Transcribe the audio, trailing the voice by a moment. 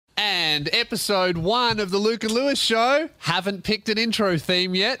And episode 1 of the Luke and Lewis show. Haven't picked an intro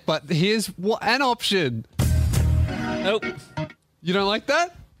theme yet, but here's an option. Nope. You don't like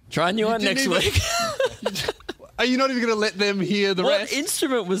that? Try a new one next week. Are you not even going to let them hear the What rest?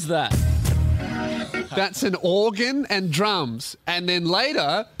 instrument was that? That's an organ and drums. And then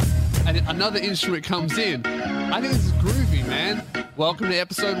later, another instrument comes in. I think this is groovy, man. Welcome to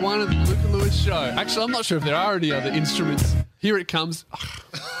episode 1 of the Luke and Lewis show. Actually, I'm not sure if there are any other instruments. Here it comes.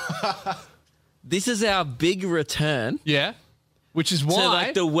 This is our big return Yeah. Which is why... to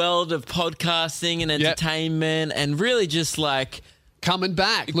like the world of podcasting and entertainment and really just like... Coming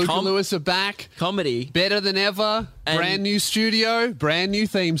back. Luke and Lewis are back. Comedy. Better than ever. And- brand new studio. Brand new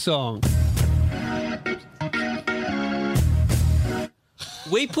theme song.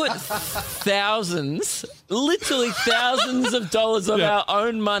 We put thousands, literally thousands of dollars of our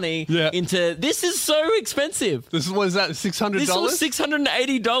own money into... This is so expensive. This is, what is that, $600? This was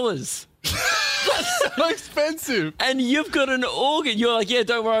 $680. So expensive. And you've got an organ. You're like, yeah,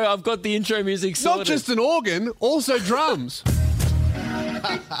 don't worry, I've got the intro music sorted. Not just an organ, also drums.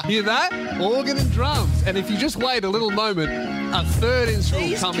 Hear that? Organ and drums. And if you just wait a little moment, a third instrument will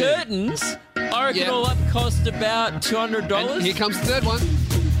These come curtains, I reckon all up cost about $200. And here comes the third one.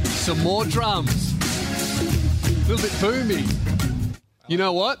 Some more drums. A little bit boomy. You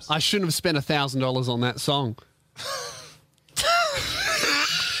know what? I shouldn't have spent $1,000 on that song.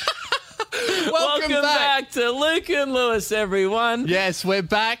 Welcome back to Luke and Lewis, everyone. Yes, we're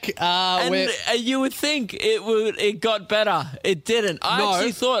back. And you would think it got better. It didn't. I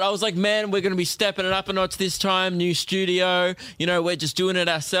actually thought, I was like, man, we're going to be stepping it up a notch this time. New studio. You know, we're just doing it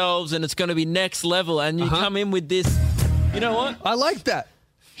ourselves and it's going to be next level. And you come in with this. You know what? I like that.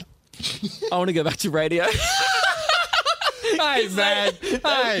 I want to go back to radio. Hey, man.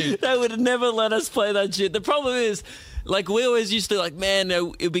 Hey. They would never let us play that shit. The problem is, like, we always used to like, man,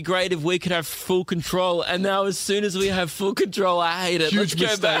 it'd be great if we could have full control. And now as soon as we have full control, I hate it. Huge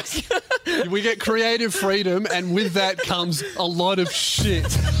Let's go mistakes. back. We get creative freedom, and with that comes a lot of shit.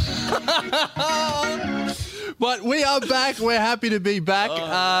 But we are back. We're happy to be back.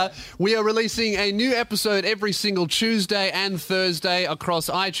 We are releasing a new episode every single Tuesday and Thursday across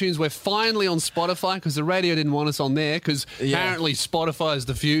iTunes. We're finally on Spotify because the radio didn't want us on there because apparently Spotify is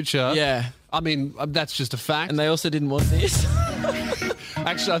the future. Yeah. I mean, that's just a fact. And they also didn't want this.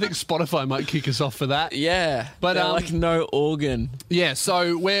 Actually, I think Spotify might kick us off for that. Yeah. But they're like no organ. Yeah,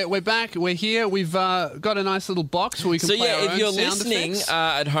 so we're back. We're here. We've got a nice little box where we can play our if own you're sound listening effects.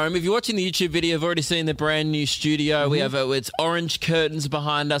 at home, if you're watching the YouTube video, you've already seen the brand new studio. We have it's orange curtains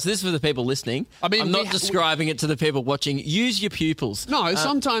behind us. This is for the people listening. I mean, I'm not describing it to the people watching. Use your pupils. No,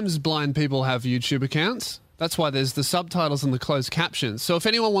 sometimes blind people have YouTube accounts. That's why there's the subtitles and the closed captions. So if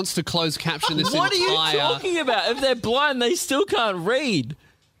anyone wants to close caption this What are you talking about? If they're blind, they still can't read.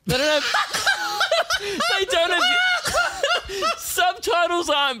 They don't have... they don't have... Subtitles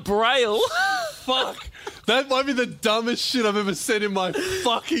aren't Braille. Fuck. That might be the dumbest shit I've ever said in my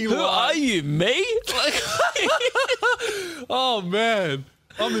fucking life. Who are you, me? Like... Oh, man.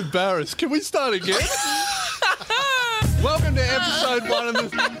 I'm embarrassed. Can we start again? Welcome to episode 1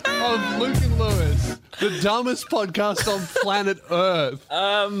 of Luke and Lewis, the dumbest podcast on planet Earth.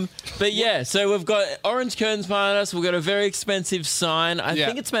 But yeah, so we've got orange curtains behind us. We've got a very expensive sign. I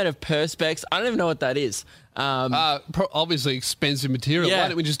think it's made of Perspex. I don't even know what that is. Obviously expensive material. Yeah. Why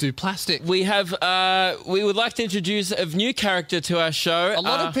don't we just do plastic? We have. We would like to introduce a new character to our show. A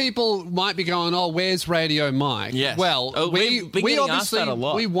lot of people might be going, "Oh, where's Radio Mike?" Yes. Well, we've been getting asked that a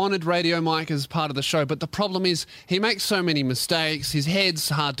lot. We wanted Radio Mike as part of the show, but the problem is he makes so many mistakes. His head's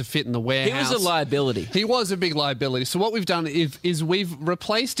hard to fit in the warehouse. He was a liability. He was a big liability. So what we've done is we've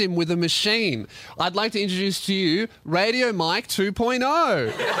replaced him with a machine. I'd like to introduce to you Radio Mike 2.0.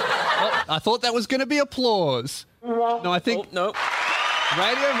 Oh, I thought that was going to be applause. No, I think... no.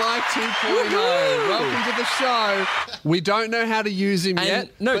 Radio Mike 2.0. Welcome to the show. We don't know how to use him yet.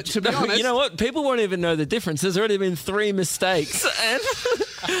 No, but to be honest, you know what? People won't even know the difference. There's already been 3 mistakes. And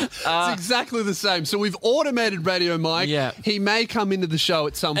it's exactly the same. So we've automated Radio Mike. Yeah. He may come into the show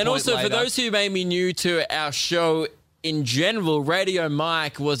at some point And also, later. for those who may be new to our show, in general, Radio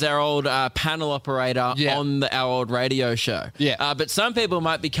Mike was our old panel operator on our old radio show. Yeah. But some people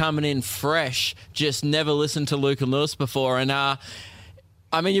might be coming in fresh, just never listened to Luke and Lewis before. And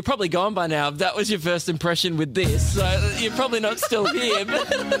I mean, you're probably gone by now. That was your first impression with this, so you're probably not still here.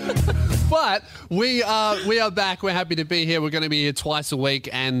 But we are back. We're happy to be here. We're going to be here twice a week,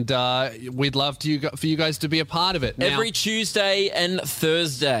 and we'd love for you guys to be a part of it. Now, Every Tuesday and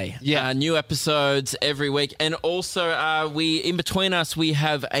Thursday. Yeah. New episodes every week. And also, in between us, we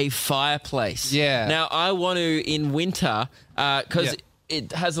have a fireplace. Yeah. Now, I want to, in winter, because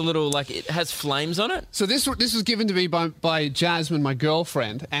it has a little, like, it has flames on it. So this was given to me by Jasmine, my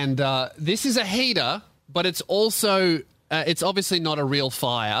girlfriend, and this is a heater, but it's also it's obviously not a real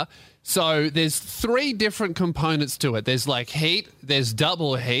fire. So there's 3 different components to it. There's like heat, there's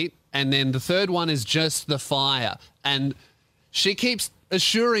double heat, and then the third one is just the fire. And she keeps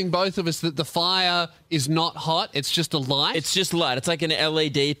assuring both of us that the fire is not hot, it's just a light. It's just light. It's like an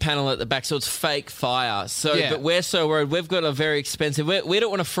LED panel at the back, so it's fake fire. So, Yeah. but we're so worried. We've got a very expensive. We don't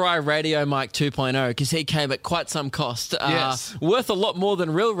want to fry Radio Mike 2.0 because he came at quite some cost. Yes. Worth a lot more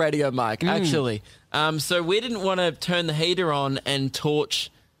than real Radio Mike, actually. So we didn't want to turn the heater on and torch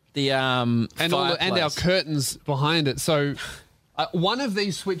the and our fireplace. curtains behind it. So one of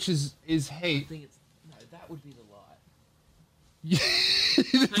these switches is heat. No, that would be the light.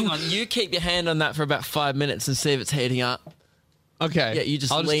 Hang on, you keep your hand on that for about 5 minutes and see if it's heating up. Okay. Yeah, you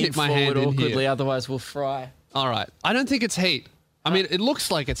just I'll lean keep my forward hand in awkwardly, here. otherwise we'll fry. All right. I don't think it's heat. I mean, it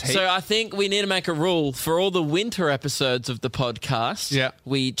looks like it's heat. So I think we need to make a rule for all the winter episodes of the podcast. Yeah.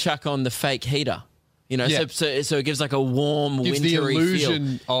 We chuck on the fake heater. You know, Yeah. so it gives like a warm, gives wintry the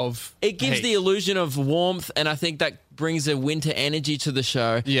illusion feel. of It gives heat. the illusion of warmth, and I think that brings a winter energy to the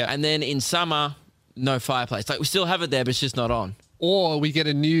show. Yeah. And then in summer, no fireplace. Like we still have it there, but it's just not on. Or we get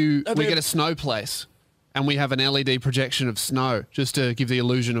we but- get a snow place, and we have an LED projection of snow just to give the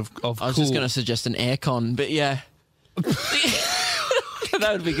illusion of I was cool. just going to suggest an aircon, but yeah.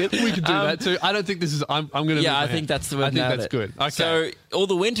 That would be good. We could do that too. I don't think this is. I'm going to. Yeah, I think that's the word. I think nailed that's it. good. Okay. So all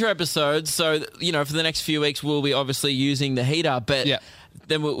the winter episodes. So for the next few weeks, we'll be obviously using the heater, but Yeah.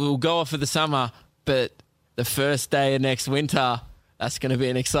 then we'll go off for the summer. But the first day of next winter, that's going to be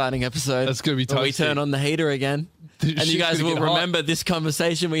an exciting episode. That's gonna be when we toasty. turn on the heater again. The And you shit's guys gonna will get hot. remember this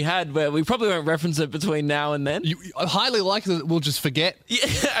conversation we had, where we probably won't reference it between now and then. highly likely that we'll just forget. Yeah,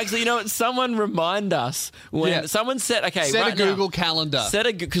 actually, you know what? Someone remind us when Yeah. someone set. Okay, Set right a now, Google calendar. Set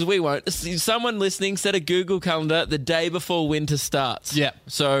a because we won't. Someone listening, set a Google calendar the day before winter starts. Yeah.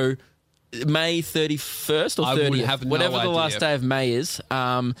 So May 31st or I would 30th, have no whatever the idea. last day of May is.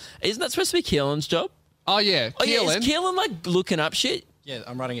 Isn't that supposed to be Keelan's job? Oh yeah, Oh yeah, Keelan. is Keelan like looking up shit? Yeah,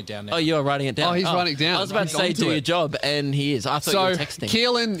 I'm writing it down now. Oh, you're writing it down. Oh, he's writing it down. I was about He's to say onto do it. your job, and he is. I thought you So were texting.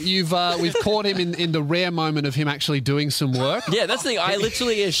 Keelan, we've caught him in the rare moment of him actually doing some work. Yeah, that's the thing. I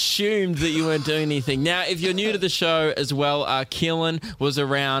literally assumed that you weren't doing anything. Now, if you're new to the show as well, Keelan was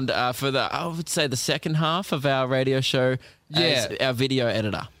around for I would say the second half of our radio show as Yeah. our video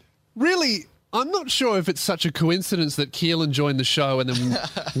editor. Really, I'm not sure if it's such a coincidence that Keelan joined the show and then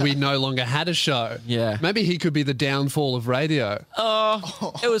we no longer had a show. Yeah. Maybe he could be the downfall of radio.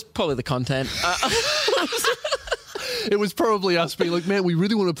 It was probably the content. It was probably us being like, man, we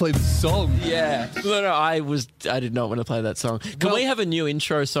really want to play this song. Yeah. No, I did not want to play that song. Can Well- we have a new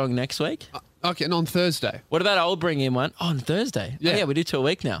intro song next week? Okay, and on Thursday. What about I'll bring in one on Thursday? Yeah. Oh, yeah, we do 2 a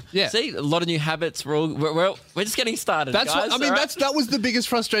week now. Yeah. See, a lot of new habits. We're just getting started. That's guys, what I mean. all right? That was the biggest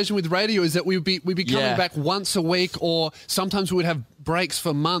frustration with radio is that we'd be coming Yeah. back once a week, or sometimes we would have breaks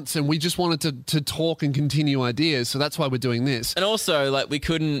for months, and we just wanted to talk and continue ideas. So that's why we're doing this. And also, like, we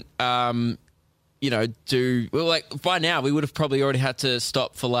couldn't, by now we would have probably already had to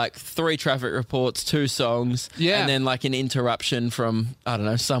stop for like 3 traffic reports, 2 songs, Yeah. and then like an interruption from I don't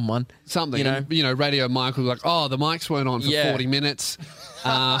know someone, Something, you know. And, Radio Mike was like, "Oh, the mics weren't on for Yeah. 40 minutes."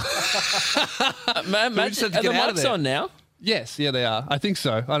 Man, we just had to are get the out of mics there. on now? Yes, yeah, they are. I think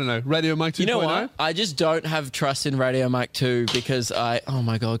so. I don't know. Radio Mike 2.0. You know what? I just don't have trust in Radio Mike 2 because oh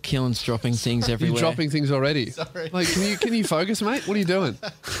my God, Keelan's dropping things You're everywhere. dropping things already. Sorry. Like, can you focus, mate? What are you doing?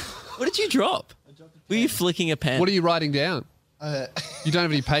 What did you drop? Were you flicking a pen? What are you writing down? You don't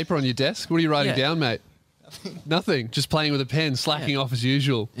have any paper on your desk? What are you writing Yeah. down, mate? Nothing. Just playing with a pen, slacking off as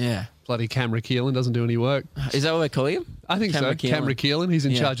usual. Yeah. Bloody camera Keelan doesn't do any work. Is that what we're calling him? I think so. Keelan. Camera Keelan. He's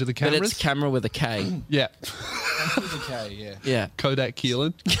in Yeah. charge of the cameras. But it's camera with a K. yeah. Okay, yeah. Yeah. Kodak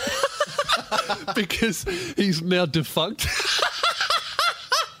Keelan. Because he's now defunct.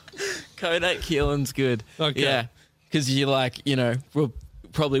 Kodak Keelan's good. Okay. Yeah. Because you're like, we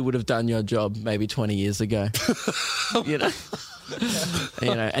probably would have done your job maybe 20 years ago. you know?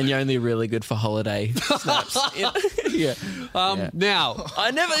 And you're only really good for holiday snaps. Yeah. Yeah. Now,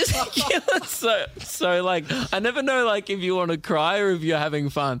 I never so like I never know like if you want to cry or if you're having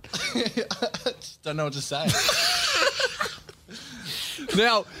fun. Just don't know what to say.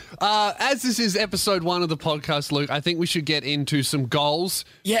 as this is episode 1 of the podcast, Luke, I think we should get into some goals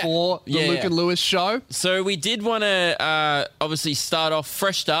Yeah. for the Yeah, Luke yeah. and Lewis show. So we did want to obviously start off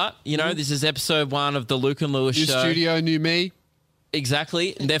fresh start. This is episode 1 of the Luke and Lewis New show. studio, new me.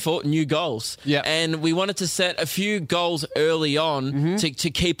 Exactly. And therefore, new goals. Yeah. And we wanted to set a few goals early on to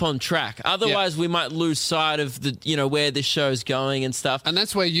keep on track. Otherwise, we might lose sight of where this show's going and stuff. And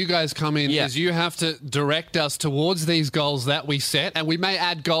that's where you guys come in, is you have to direct us towards these goals that we set. And we may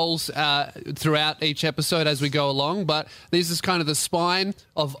add goals throughout each episode as we go along, but this is kind of the spine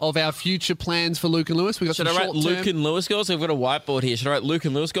of our future plans for Luke and Lewis. We got Should I write Luke and Lewis goals? I've got a whiteboard here. Should I write Luke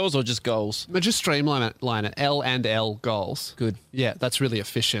and Lewis goals or just goals? But just streamline it. L and L goals. Good. Yeah, that's really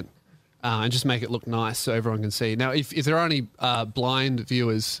efficient. And just make it look nice so everyone can see. Now, if there are any blind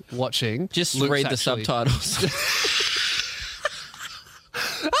viewers watching, just Luke's read the subtitles.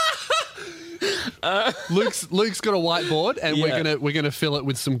 Luke's got a whiteboard, and we're gonna fill it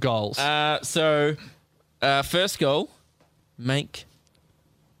with some goals. So, first goal: make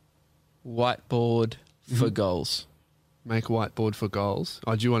whiteboard for goals. Make a whiteboard for goals.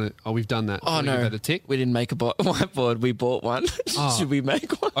 Oh, do you want to? Oh, we've done that. Oh, no. Give that a tick. We didn't make a whiteboard. We bought one. Should we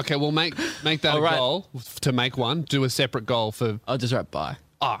make one? Okay, well, make that a goal to make one. Do a separate goal for... I'll just write buy.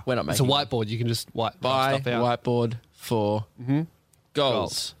 We're not making it's a whiteboard. You can just buy stuff out. whiteboard for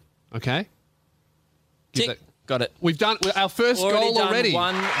goals. Okay. Tick. Got it. We've done our first goal already.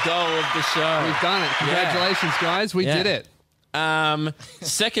 One goal of the show. We've done it. Congratulations, guys. We did it.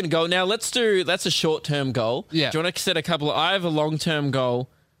 Second goal. Now that's a short-term goal. Yeah. Do you want to set a couple? I have a long-term goal.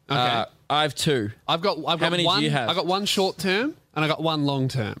 Okay. I have two. I've got How many one, do you have? I got one short-term and I got one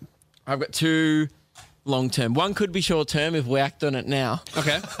long-term. I've got two long-term. One could be short-term if we act on it now.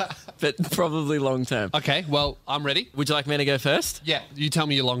 Okay. But probably long-term. Okay. Well, I'm ready. Would you like me to go first? Yeah. You tell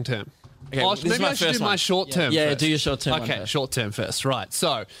me your long-term. Okay. Maybe I should do my short-term Yeah, first. do your short-term one Okay, first. short-term first. Right.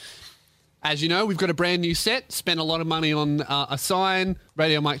 So, as you know, we've got a brand new set. Spent a lot of money on a sign,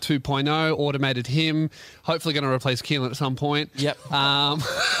 Radio Mic 2.0, automated him. Hopefully going to replace Keelan at some point. Yep.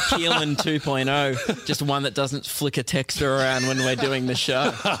 Keelan 2.0, just one that doesn't flicker texter around when we're doing the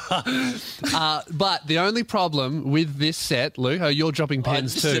show. But the only problem with this set, Luke, you're dropping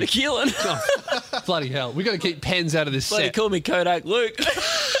pens too. Instead of Keelan. Bloody hell. We've got to keep pens out of this Bloody set. call me Kodak Luke.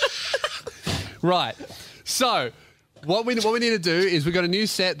 Right. So... What we need to do is we've got a new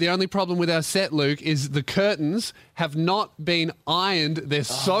set. The only problem with our set, Luke, is the curtains have not been ironed. They're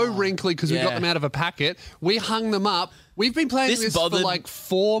so wrinkly because we got them out of a packet. We hung them up. We've been playing this for like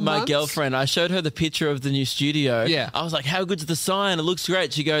 4 months. My girlfriend, I showed her the picture of the new studio. Yeah. I was like, how good's the sign? It looks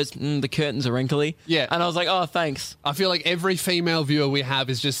great. She goes, the curtains are wrinkly. Yeah. And I was like, oh, thanks. I feel like every female viewer we have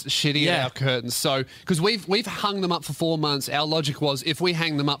is just shitting at our curtains. So, because we've hung them up for 4 months, our logic was if we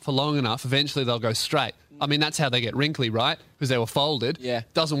hang them up for long enough, eventually they'll go straight. I mean, that's how they get wrinkly, right? Because they were folded. Yeah.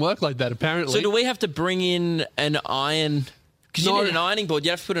 Doesn't work like that, apparently. So do we have to bring in an iron? Because you need an ironing board. You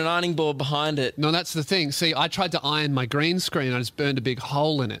have to put an ironing board behind it. No, that's the thing. See, I tried to iron my green screen. I just burned a big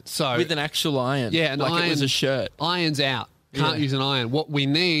hole in it. So with an actual iron. Yeah, and like it was a shirt. Iron's out. Can't use an iron. What we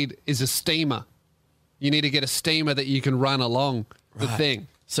need is a steamer. You need to get a steamer that you can run along the thing.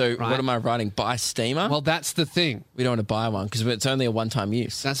 So what am I writing? Buy steamer? Well, that's the thing. We don't want to buy one because it's only a one-time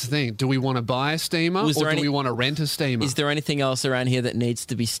use. That's the thing. Do we want to buy a steamer or do we want to rent a steamer? Is there anything else around here that needs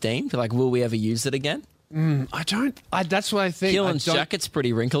to be steamed? Like, will we ever use it again? I don't. That's what I think. Keelan's jacket's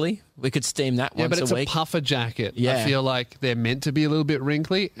pretty wrinkly. We could steam that once a week. Yeah, but it's a puffer jacket. Yeah. I feel like they're meant to be a little bit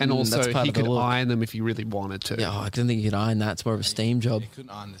wrinkly, and also he could iron them if he really wanted to. Yeah, I don't think you could iron that. It's more of a steam job. You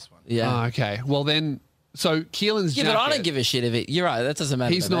couldn't iron this one. Yeah. Oh, okay. Well, then... So Keelan's jacket... Yeah, but I don't give a shit if it... You're right, that doesn't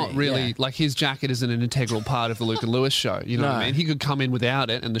matter. He's not really... Like, his jacket isn't an integral part of the Luke and Lewis show. You know what I mean? He could come in without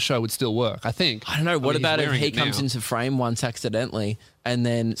it and the show would still work, I think. I don't know. What about if he comes into frame once accidentally and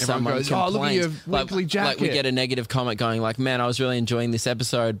then someone goes, complains? oh, look at your wrinkly jacket. Like we get a negative comment going like, man, I was really enjoying this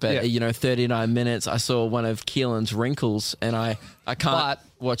episode, but, 39 minutes, I saw one of Keelan's wrinkles and I can't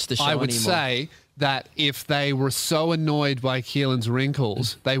watch the show anymore. I would say that if they were so annoyed by Keelan's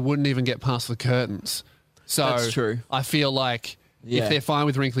wrinkles, they wouldn't even get past the curtains. So that's true. I feel like if they're fine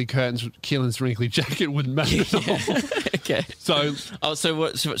with wrinkly curtains, Keelan's wrinkly jacket wouldn't matter at all. Okay. So, so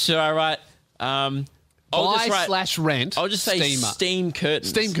what should I write? Buy/rent. I'll just say steamer. steam curtains.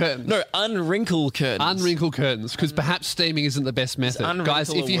 Steam curtains. No, unwrinkle curtains. Unwrinkle curtains, because perhaps steaming isn't the best method. Guys,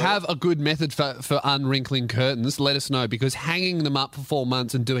 if you have a good method for unwrinkling curtains, let us know, because hanging them up for 4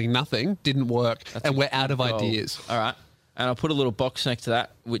 months and doing nothing didn't work, and we're out of ideas. All right. And I'll put a little box next to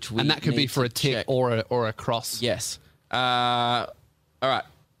that, and that could be for a tick or a cross. Yes. All right.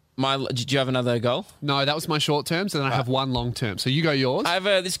 Did you have another goal? No, that was my short term. So then I have one long term. So you go yours.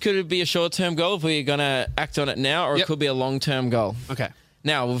 This could be a short term goal if we're going to act on it now, or it could be a long term goal. Okay.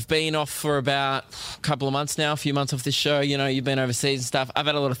 Now, we've been off for about a couple of months now, a few months off this show. You know, you've been overseas and stuff. I've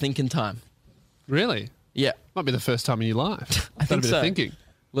had a lot of thinking time. Really? Yeah. Might be the first time in your life. I think a bit so. of thinking.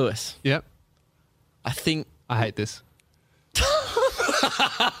 Lewis. Yep. I think... I hate this.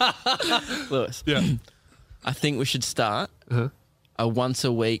 Lewis, Yeah. I think we should start a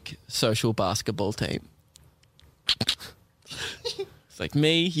once-a-week social basketball team. It's like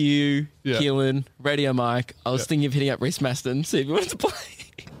me, you, Yeah. Keelan, Radio Mike. I was thinking of hitting up Reese Maston, see if he wanted to play.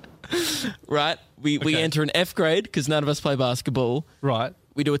 Right? We enter an F grade because none of us play basketball. Right.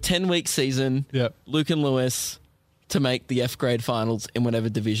 We do a 10-week season. Yep. Luke and Lewis to make the F grade finals in whatever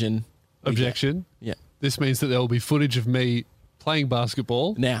division. we get. Objection. Yeah. This means that there will be footage of me playing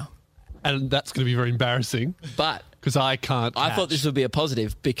basketball, Now, and that's going to be very embarrassing but because I can't. I thought this would be a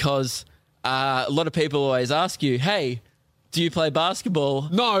positive because a lot of people always ask you, hey, do you play basketball?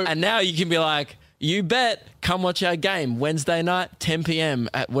 No. And now you can be like, you bet, come watch our game Wednesday night, 10 p.m.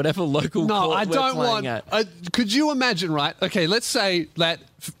 at whatever local No, court I we're don't playing want. at. Could you imagine? Right? Okay, let's say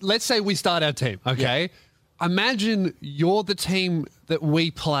we start our team. Okay, imagine you're the team that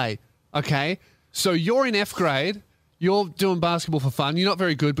we play. Okay, so you're in F grade. You're doing basketball for fun. You're not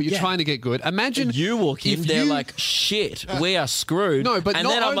very good, but you're Yeah. trying to get good. Imagine You walk in, if they're you- like, shit, we are screwed. No, but and not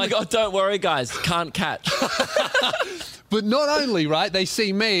then I'm only- like, oh, don't worry, guys, can't catch. But not only, right, they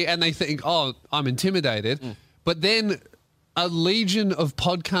see me and they think, oh, I'm intimidated. But then a legion of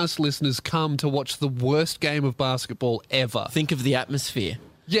podcast listeners come to watch the worst game of basketball ever. Think of the atmosphere.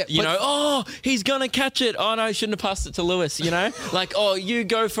 Yeah, You but- know, oh, he's going to catch it. Oh, no, I shouldn't have passed it to Lewis, you know? Like, oh, you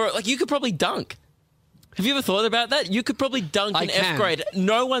go for it. Like, you could probably dunk. Have you ever thought about that? You could probably dunk I in can. F grade.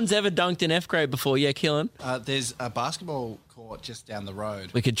 No one's ever dunked in F grade before. Yeah, Keelan? There's a basketball court just down the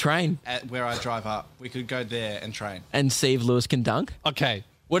road We could train at where I drive up. We could go there and train. and see if Lewis can dunk. Okay.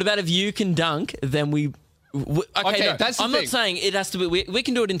 What about if you can dunk, then we... Okay, no, that's the I'm thing. not saying it has to be... We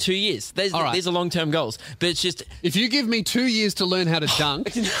can do it in 2 years. All right. These are long-term goals. But it's just... If you give me 2 years to learn how to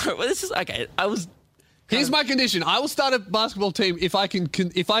dunk, Well, this is... Okay, I was... here's my condition. I will start a basketball team if I can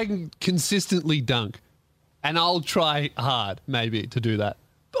consistently dunk. And I'll try hard, maybe, to do that.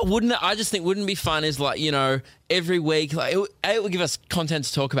 But wouldn't it, I just think wouldn't it be fun is like, you know, every week, like it would give us content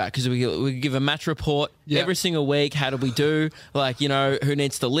to talk about because we could give a match report Yeah. every single week. How do we do? Like, you know, who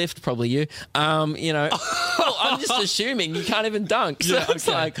needs to lift? Probably you. You know, well, I'm just assuming you can't even dunk. So Yeah, it's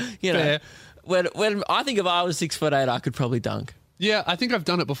okay. like, you know, Fair. when I think if I was 6'8", I could probably dunk. Yeah, I think I've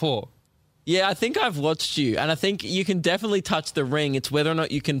done it before. Yeah, I think I've watched you, and I think you can definitely touch the ring. It's whether or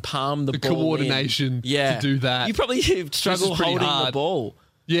not you can palm the ball in. coordination to do that. You probably struggle pretty holding the hard. ball.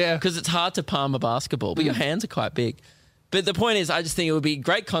 Yeah. Because it's hard to palm a basketball, but your hands are quite big. But the point is, I just think it would be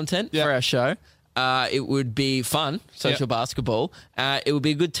great content Yeah. for our show. It would be fun, social basketball. It would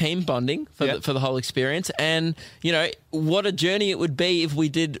be a good team bonding for, Yeah. for the whole experience. And, you know, what a journey it would be if we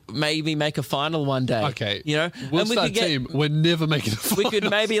did maybe make a final one day. Okay. You know? We'll And we start could get- team. We're never making a we final. could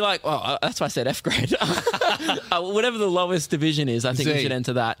maybe like, well, that's why I said F grade. Whatever the lowest division is, I think we Z. should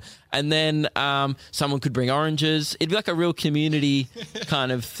enter that. And then someone could bring oranges. It'd be like a real community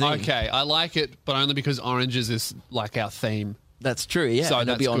kind of thing. Okay, I like it, but only because oranges is like our theme. That's true, yeah. So and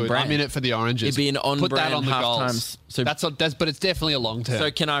it'll that's be on good. brand. I'm in it for the oranges. It'd be an Put that on-brand on the halftime. goals. So- That's but it's definitely a long term.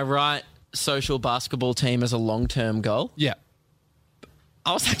 So can I write social basketball team as a long-term goal? yeah.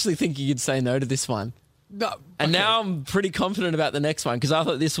 I was actually thinking you'd say no to this one. No. And okay. now I'm pretty confident about the next one because I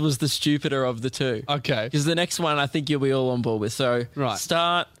thought this was the stupider of the two. Okay. Because the next one I think you'll be all on board with. So Right.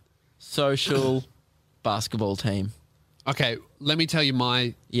 start social basketball team. Okay, let me tell you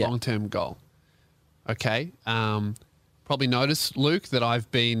my Yeah. long-term goal. Okay, probably noticed, Luke, that I've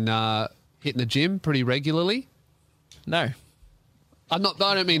been hitting the gym pretty regularly. No. I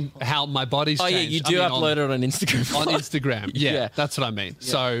don't mean how my body's Oh, changed. yeah, you I do mean upload it on Instagram. on Instagram. Yeah, Yeah. that's what I mean.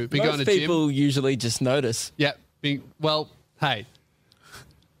 So, been going Most to people gym. usually just notice. Yeah, well, hey,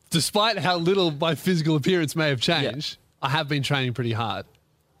 despite how little my physical appearance may have changed, I have been training pretty hard.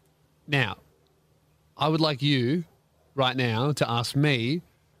 Now, I would like you right now to ask me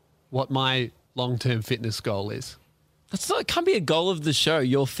what my long-term fitness goal is. That's not, it can't be a goal of the show,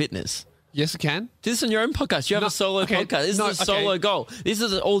 your fitness. Yes, it can. Do this on your own podcast. You have No, a solo okay, podcast. This no, is a okay. solo goal. This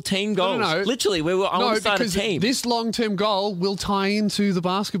is all team goals. No. Literally, I want to start a because team. this long-term goal will tie into the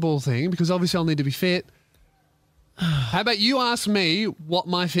basketball thing because obviously I'll need to be fit. How about you ask me what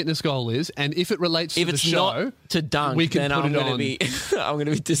my fitness goal is, and if it relates to if the it's show, not to dunk, we can then put I'm it going to on. be I'm going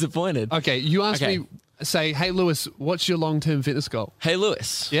to be disappointed. Okay, you ask Okay. me, say, hey, Lewis, what's your long-term fitness goal? Hey,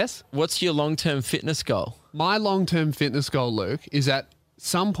 Lewis. Yes? What's your long-term fitness goal? My long-term fitness goal, Luke, is at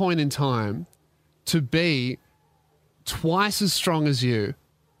some point in time to be twice as strong as you.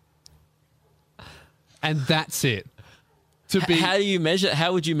 And that's it. To be How do you measure?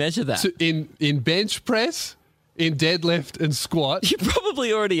 How would you measure that? in bench press, in deadlift and squat. You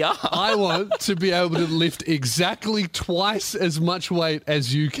probably already are. I want to be able to lift exactly twice as much weight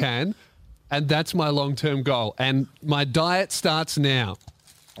as you can And that's my long-term goal. And my diet starts now.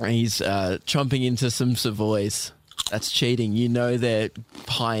 He's chomping into some Savoys. That's cheating. You know they're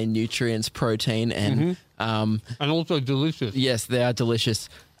high in nutrients, protein, and and also delicious. Yes, they are delicious.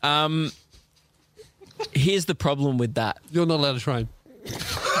 Here's the problem with that. You're not allowed to train.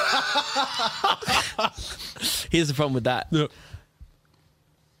 Here's the problem with that. Yep.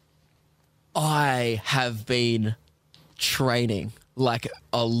 I have been training like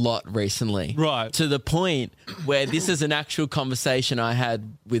a lot recently. Right. To the point where this is an actual conversation I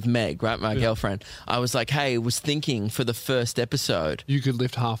had with Meg, right? My girlfriend. I was like, hey, was thinking for the first episode. You could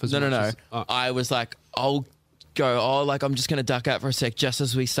lift half as much. No. I was like, I'm just going to duck out for a sec just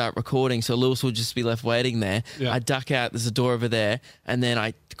as we start recording. So Lewis will just be left waiting there. Yeah. I duck out. There's a door over there. And then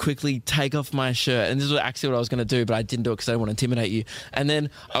I quickly take off my shirt. And this is actually what I was going to do, but I didn't do it because I didn't want to intimidate you. And then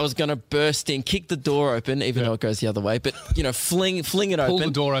I was going to burst in, kick the door open, even though it goes the other way. But, fling it open. Pull the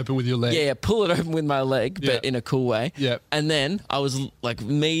door open with your leg. Yeah, pull it open with my leg, but in a cool way. Yeah. And then I was like,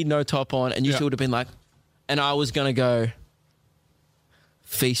 me, no top on. And you two would have been like, and I was going to go,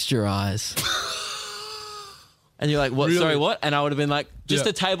 feast your eyes. And you're like, what? Really? Sorry, what? And I would have been like, just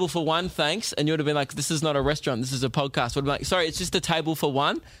a table for one, thanks. And you would have been like, this is not a restaurant. This is a podcast. Would have been like, sorry, it's just a table for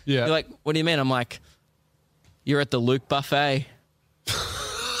one. Yeah. You're like, what do you mean? I'm like, you're at the Luke buffet.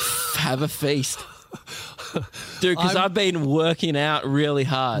 Have a feast. Dude, because I've been working out really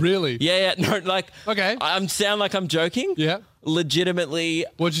hard. Really? Yeah. No, like, Okay. I sound like I'm joking. Yeah. Legitimately,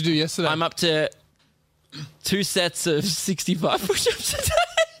 What'd you do yesterday? I'm up to 2 sets of 65 push-ups a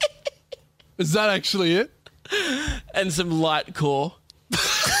day. Is that actually it? And some light core.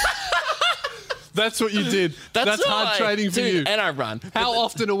 That's what you did. That's hard training for you. And I run. How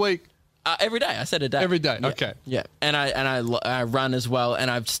often a week? Every day. I said a day. Every day. Yeah. Okay. Yeah. And I run as well.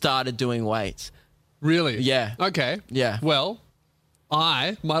 And I've started doing weights. Really? Yeah. Okay. Yeah. Well,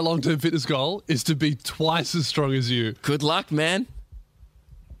 my long-term fitness goal is to be twice as strong as you. Good luck, man.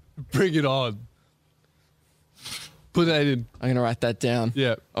 Bring it on. Put that in. I'm going to write that down.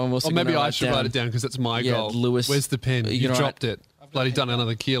 Yeah. I'm also Or maybe gonna I should write it down because that's my Yeah, goal. Lewis. Where's the pen? Are you You gonna dropped it. Bloody done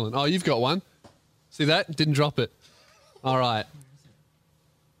another Keelan. Oh, you've got one. See that? Didn't drop it. All right.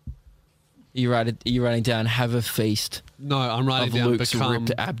 Are you writing down, have a feast No, I'm of writing down Luke's become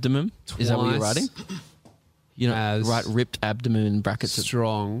ripped abdomen? Is that what you're twice writing? You know, as write ripped abdomen in brackets.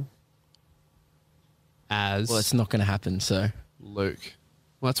 strong as Well, it's not going to happen, so. Luke.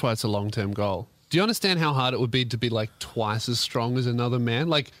 Well, that's why it's a long-term goal. Do you understand how hard it would be to be like twice as strong as another man?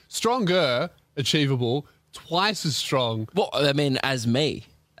 Like stronger, achievable, twice as strong. Well, I mean, as me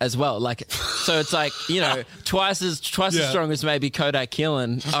as well. Like, so it's like, twice as strong as maybe Kodak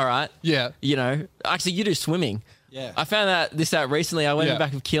Keelan. All right. Yeah. Actually, you do swimming. Yeah. I found this out recently. I went in the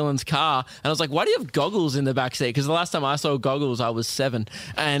back of Keelan's car and I was like, why do you have goggles in the back seat? Because the last time I saw goggles, I was 7.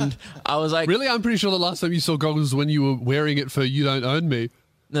 And I was like, Really? I'm pretty sure the last time you saw goggles was when you were wearing it for You Don't Own Me.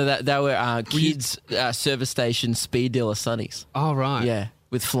 no, that were kids' service station speed dealer sunnies. Oh, right. Yeah.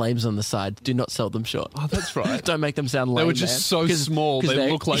 With flames on the side. Do not sell them short. Oh, that's right. Don't make them sound lame. They were just so small, they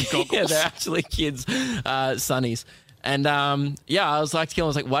they're- look like goggles. Yeah, they're actually kids' sunnies. And I was like, to Keelan, I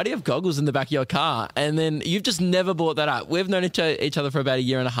was like, why do you have goggles in the back of your car? And then you've just never brought that up. We've known each other for about a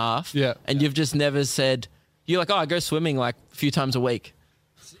year and a half. Yeah. And you've just never said, you're like, oh, I go swimming like a few times a week.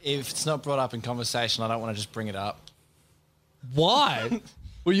 If it's not brought up in conversation, I don't want to just bring it up. Why?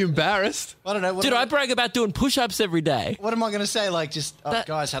 Were you embarrassed? I don't know. Dude, I brag about doing push-ups every day. What am I going to say? Like, just,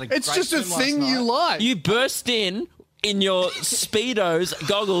 guys, had a It's great just a swim last thing you night. like. You burst in your Speedos,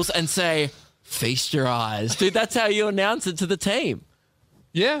 goggles, and say, feast your eyes. Dude, that's how you announce it to the team.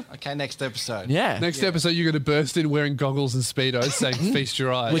 Yeah. Okay, next episode. Yeah. Next episode, you're going to burst in wearing goggles and Speedos saying, feast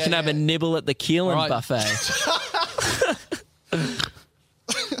your eyes. We can have a nibble at the Keelan All right. buffet.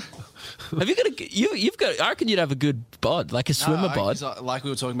 Have you got you've got? I reckon you'd have a good bod, like a swimmer bod. 'cause like we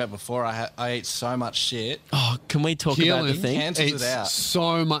were talking about before, I eat so much shit. Oh, can we talk about the Keelan thing? Cancels it eats out.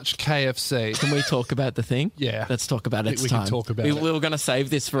 so much KFC. Can we talk about the thing? Yeah. Let's talk about it. It's We can time. talk about we, it. we were going to save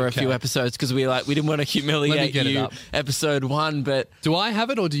this for a Okay. few episodes because we didn't want to humiliate get it you. up. Episode 1, but Do I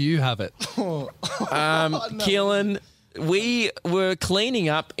have it or do you have it? Keelan, we were cleaning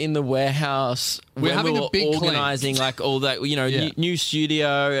up in the warehouse when having we a were big clean. organizing like all that, Yeah. new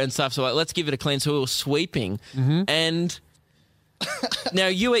studio and stuff. So like, let's give it a clean. So we were sweeping, Mm-hmm. and now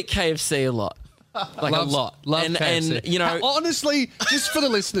you eat KFC a lot, like a lot, Love and KFC. and Honestly, just for the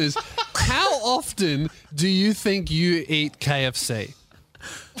listeners, how often do you think you eat KFC?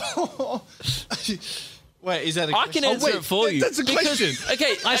 Wait, is that a I can question? answer it for you. That's a Because- question.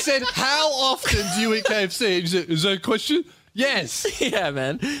 okay, I said, how often do you eat KFC? Is that a question? Yes. yeah,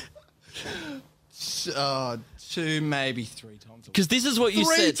 man. Oh, 2, maybe 3 times a week. Because this is what you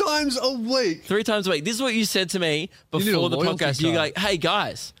Three said. times a week. 3 times a week. This is what you said to me need a before the loyalty podcast. You're card. like, hey,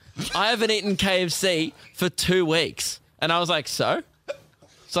 guys, I haven't eaten KFC for 2 weeks. And I was like, so?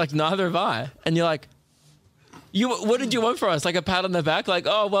 It's like, neither have I. And you're like, what did you want from us? Like a pat on the back? Like,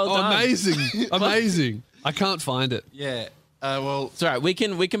 oh, well done. Amazing. Amazing. I can't find it. Yeah. Well, It's all right. We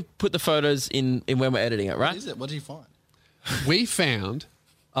can put the photos in when we're editing it, what right? is it? What did you find? We found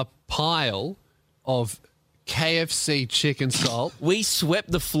a pile of KFC chicken salt. We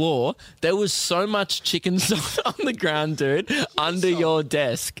swept the floor. There was so much chicken salt on the ground, dude, under your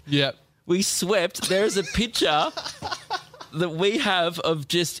desk. Yep. We swept. There is a picture that we have of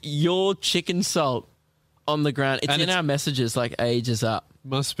just your chicken salt on the ground. It's And in it's- our messages like ages up.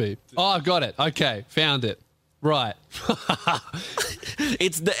 Must be. Oh, I got it. Okay. Found it. Right.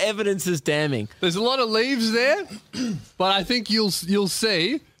 It's the evidence is damning. There's a lot of leaves there, but I think you'll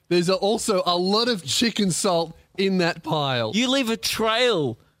see there's also a lot of chicken salt in that pile. You leave a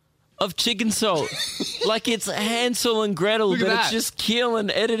trail of chicken salt like it's Hansel and Gretel, Look at but it's that. just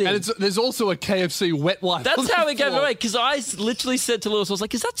Keelan editing. And there's also a KFC wet wipe. on That's the how it gave it floor. away, because I literally said to Lewis, I was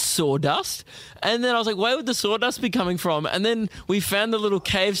like, is that sawdust? And then I was like, where would the sawdust be coming from? And then we found the little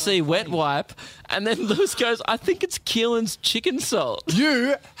KFC wet wipe, and then Lewis goes, I think it's Keelan's chicken salt.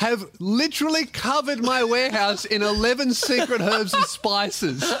 You have literally covered my warehouse in 11 secret herbs and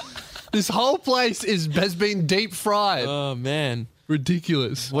spices. This whole place has been deep fried. Oh, man.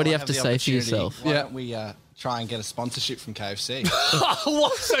 Ridiculous. What do you While I have to the say for opportunity, yourself? Why Yeah. don't we try and get a sponsorship from KFC?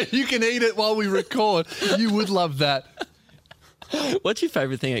 What? So you can eat it while we record. You would love that. What's your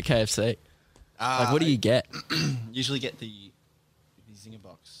favourite thing at KFC? Like, what do you get? Usually get the Zinger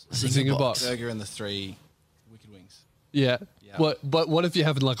box. Zinger box. Burger and the 3 Wicked Wings. Yeah. Yeah. But what if you're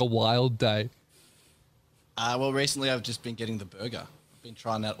having like a wild day? Well, recently I've just been getting the burger. I've been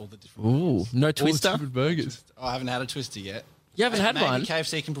trying out all the different Ooh, burgers. no All the twister? different burgers. Oh, I haven't had a twister yet. You haven't had Maybe one?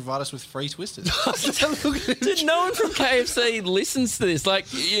 KFC can provide us with free twisters. Dude, no one from KFC listens to this. Like,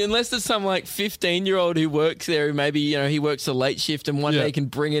 unless it's some like 15-year-old who works there, who maybe, he works a late shift and one Yeah. day can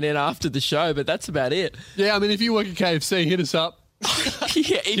bring it in after the show, but that's about it. Yeah, I mean, if you work at KFC, hit us up. Yeah,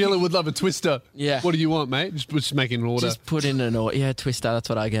 if you Keelan would love a twister. Yeah. What do you want, mate? Just making an order. just put in an order. Yeah, twister, that's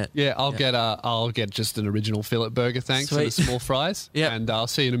what I get. Yeah, I'll get just an original fillet burger, thanks, and the Sweet. small fries. Yeah. And I'll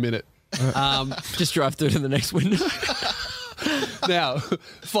see you in a minute. Just drive through to the next window. Now,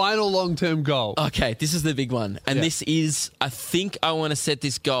 final long-term goal. Okay, this is the big one. And Yeah. this is, I think I want to set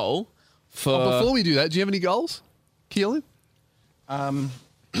this goal for Before we do that, do you have any goals, Keelan? No.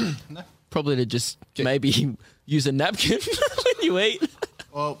 probably to just maybe use a napkin when you eat.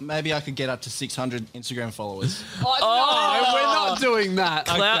 Well, maybe I could get up to 600 Instagram followers. Oh, no, we're not doing that.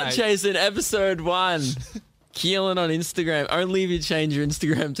 Clout Okay. Chasing episode 1. Keelan on Instagram. Only if you change your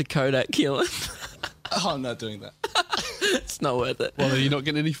Instagram to Kodak Keelan. Oh, I'm not doing that. It's not worth it. Well, then you're not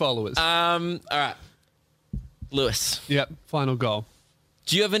getting any followers. All right. Lewis, Yep, final goal.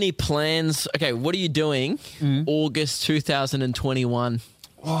 do you have any plans? Okay, what are you doing August 2021?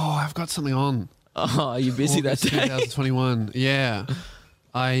 Oh, I've got something on. Oh, are you busy that August day? 2021. Yeah.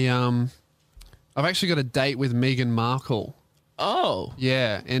 I've actually got a date with Meghan Markle. Oh,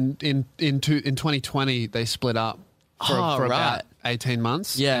 Yeah, in 2020 they split up for right. about 18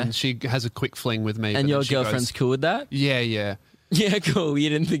 months. Yeah. And she has a quick fling with me. and but your then she girlfriend's goes, cool with that? Yeah. Yeah, cool. You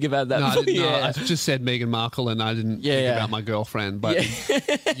didn't think about that No, I before? didn't know. Yeah. I just said Meghan Markle and I didn't Yeah, think yeah. about my girlfriend. But,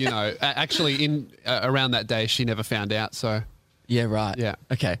 actually in around that day, she never found out. So, Yeah, right. Yeah.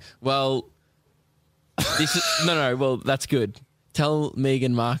 Okay. Well, this is no. Well, that's good. Tell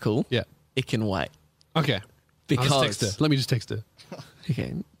Meghan Markle. yeah. It can wait. Okay. I'll Because just text her. Let me just text her.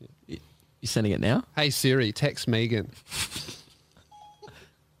 okay, you sending it now? Hey, Siri, text Meghan.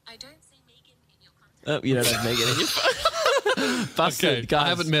 I don't see Megan in your contact. Oh, you don't have Meghan in your phone. Busted, guys. I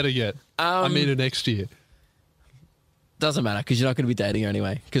haven't met her yet. I meet her next year. Doesn't matter because you're not going to be dating her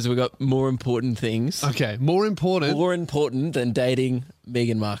anyway. Because we've got more important things. Okay. More important. More important than dating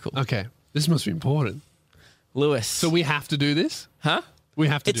Meghan Markle. Okay. This must be important. Lewis. So we have to do this? huh? We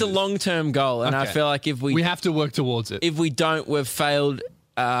have to It's do a this. long-term goal, and I Okay. feel like if we have to work towards it. if we don't, we've failed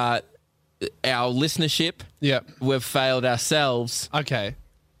our listenership. Yeah. We've failed ourselves, Okay.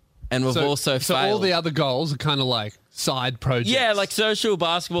 and we've also so failed. all the other goals are kind of like side projects. yeah, like social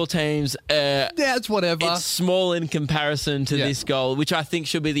basketball teams. Yeah, it's whatever. It's small in comparison to Yeah. this goal, which I think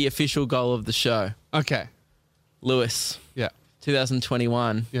should be the official goal of the show. Okay. Lewis, Yeah.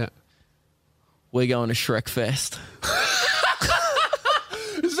 2021, Yeah. we're going to Shrek Fest.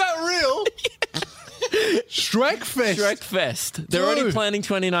 Is that real? Shrek Fest. Shrek Fest. They're already Dude. planning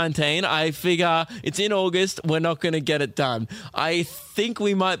 2019. I figure it's in August. We're not going to get it done. I think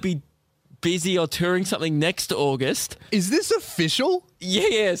we might be busy or touring something next August. Is this official?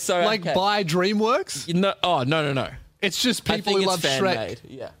 Yeah. So Like by DreamWorks? no, no. It's just I people think who it's love Shrek. fan-made.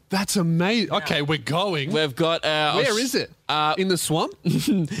 Yeah. That's amazing. Okay, we're going. We've got Where is it? In the swamp?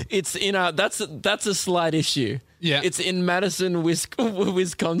 It's in that's a slight issue. Yeah. It's in Madison,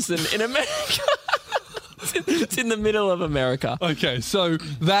 Wisconsin, in America. It's in the middle of America. Okay, so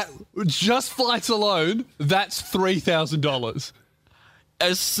that just flights alone, that's $3,000.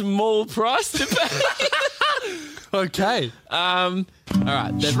 A small price to pay. Okay. All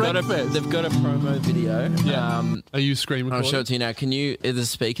right, they've got a promo video. Yeah. Are you screen I'll recording? show it to you now. Are the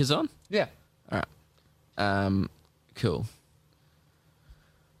speakers on? Yeah. All right. Cool.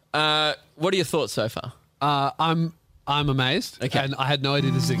 What are your thoughts so far? I'm amazed. Okay. And I had no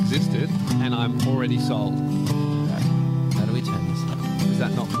idea this existed, and I'm already sold. How do we turn this up? Is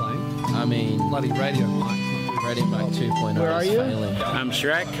that not playing? I mean, Bloody radio mic. Radio Mic 2.0 Where are is you? failing. I'm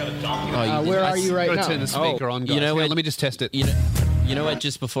Shrek. Oh, Where are you right Gotta now? turn the speaker on, guys. you know Hang on, what- let me just test it. You know what?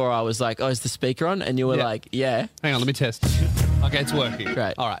 Just before I was like, "Oh, is the speaker on?" And you were Yeah. like, "Yeah." Hang on, let me test. Okay, it's working.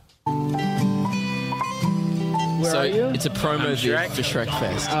 Great. All right. Where So are you? it's a promo I'm vid Shrek. for Shrek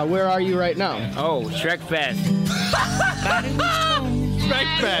Fest. Where are you right now? Oh, Shrek Fest.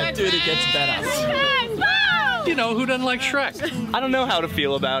 Shrek Fest, dude, it gets better. You know, who doesn't like Shrek? I don't know how to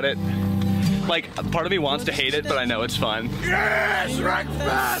feel about it. Like, part of me wants to hate it, but I know it's fun. Is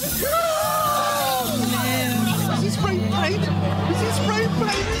he spray paint? Is he spray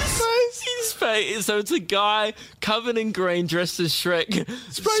paint in his face? His face. So it's a guy covered in green, dressed as Shrek,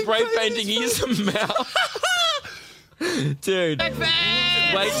 spray painting his mouth. Dude,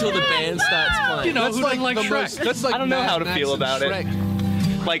 wait till the band starts playing. You know, who doesn't like Shrek? That's like I don't know Mad how to Max feel and about it.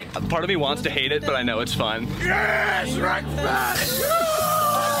 Shrek. Like, part of me wants to hate it, but I know it's fun.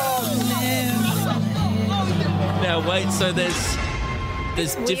 Now wait, so there's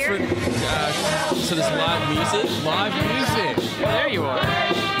different. So there's live music, Live music. There you are.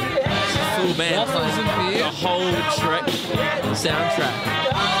 full band Waffles in playing here. the whole Shrek soundtrack.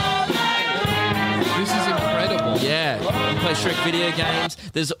 This is incredible. Yeah, you play Shrek video games.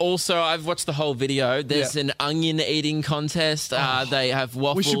 There's also, I've watched the whole video. There's Yeah. an onion eating contest. They have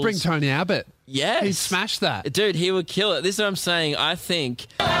waffles. We should bring Tony Abbott. Yes. He'd smash that. Dude, he would kill it. This is what I'm saying. I think,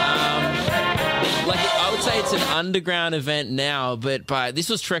 like, I would say it's an underground event now, but this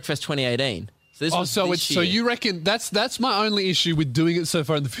was Shrek Fest 2018. So this Oh, was so this it's so year. you reckon that's my only issue with doing it so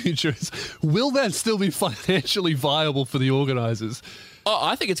far in the future is will that still be financially viable for the organisers? Oh,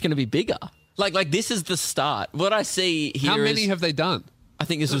 I think it's going to be bigger. Like this is the start. What I see here How many is- have they done? I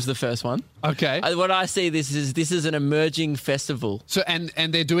think this was the first one. Okay. What I see this is an emerging festival. So and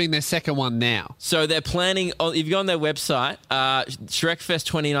they're doing their second one now. So they're planning. If you go on their website, Shrekfest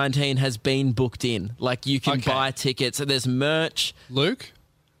 2019 has been booked in. Like you can Okay. buy tickets. So there's merch. Luke,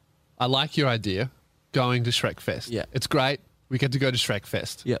 I like your idea, going to Shrekfest. Yeah. It's great. We get to go to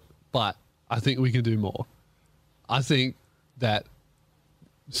Shrekfest. Yep. But I think we can do more. I think that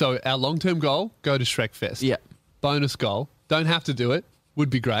so our long-term goal, go to Shrekfest. Yeah. Bonus goal, don't have to do it. Would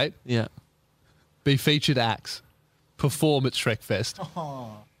be great. Yeah. Be featured acts. Perform at Shrekfest.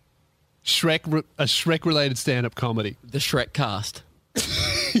 A Shrek-related stand-up comedy. The Shrek cast.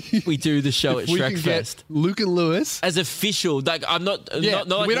 We do the show at We can get Shrekfest. Luke and Lewis. As official, like I'm not, Yeah, not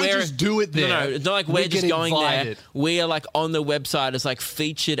like we don't we're- just do it there. No, it's not like We we're just get going invited. there. We are like on the website as like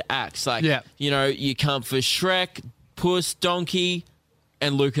featured acts. Like, Yeah. you come for Shrek, Puss, Donkey,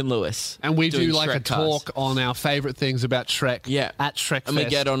 and Luke and Lewis. And we do doing like a Shrek cast. talk on our favourite things about Shrek Yeah. at Shrekfest. And we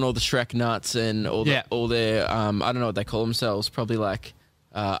get on all the Shrek nuts and Yeah. all their I don't know what they call themselves. Probably like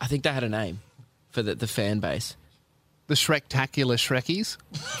I think they had a name for the fan base. the Shrektacular Shrekkies.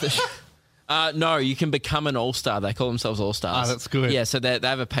 No, you can become an all-star. They call themselves all-stars. Oh, that's good. Yeah, so they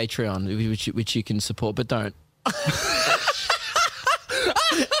have a Patreon which you can support, but don't.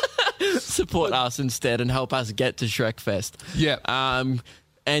 Support us instead and help us get to Shrekfest. Yeah.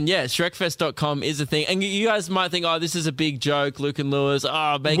 And yeah, Shrekfest.com is a thing. And you guys might think, oh, this is a big joke, Luke and Lewis.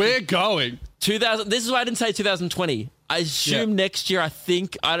 Oh, We're going. 2000. This is why I didn't say 2020. I assume Yeah. next year. I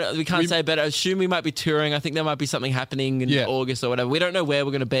think we can't say, but I assume we might be touring. I think there might be something happening in Yeah. August or whatever. We don't know where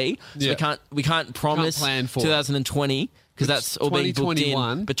we're going to be, so Yeah. we can't promise plan for it. 2020 because that's all being booked in.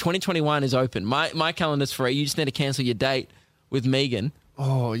 2021. But 2021 is open. My calendar's free. You just need to cancel your date with Megan.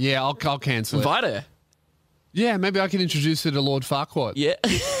 Oh, yeah, I'll cancel it. Invite her. Yeah, maybe I can introduce her to Lord Farquaad. Yeah,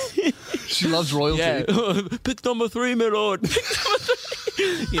 She loves royalty. yeah. Pick number 3, my lord.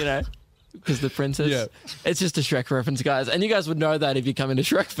 Pick number 3. because the princess. Yeah. It's just a Shrek reference, guys, and you guys would know that if you come into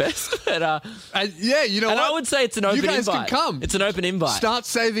Shrek Fest. But yeah, you know and what? I would say it's an open you guys invite. Can come. It's an open invite. Start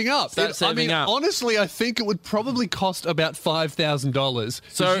saving up. Saving up. Honestly, I think it would probably cost about $5,000.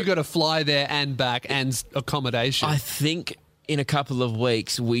 So you got to fly there and back and accommodation. I think in a couple of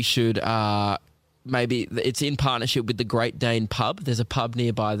weeks we should. Maybe it's in partnership with the Great Dane Pub. There's a pub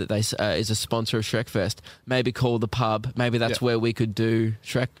nearby that they is a sponsor of Shrekfest. Maybe call the pub. Maybe that's where we could do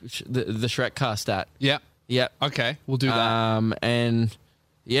the Shrek cast at. Yeah. Yeah. Okay, we'll do that. And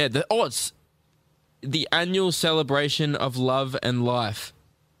yeah, it's the annual celebration of love and life.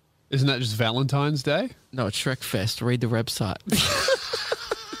 Isn't that just Valentine's Day? No, it's Shrekfest. Read the website.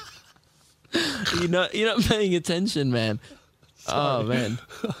 You're not paying attention, man. Sorry. Oh man.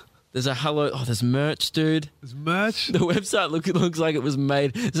 There's a there's merch, dude. There's merch. The website looks like it was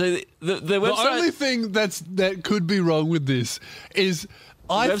made. So the website. The only thing that could be wrong with this is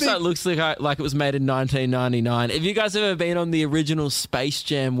the website looks like it was made in 1999. Have you guys ever been on the original Space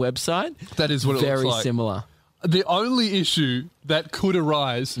Jam website? That is what it looks like. Very similar. The only issue that could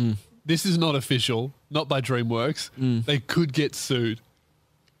arise, this is not official, not by DreamWorks. They could get sued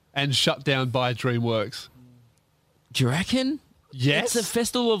and shut down by DreamWorks. Do you reckon? Yes. It's a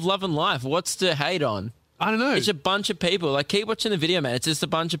festival of love and life. What's to hate on? I don't know. It's a bunch of people. Like, keep watching the video, man. It's just a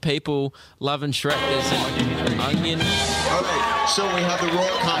bunch of people loving Shrek. There's an onion. All right, so we have the roar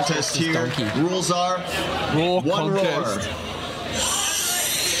contest here. Donkey. Rules are Roar one contest. roar.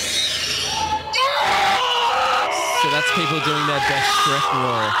 So that's people doing their best Shrek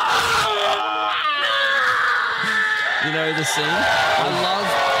roar. You know the scene? I love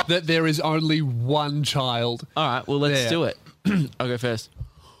that there is only one child. All right, well, let's do it. I'll go first.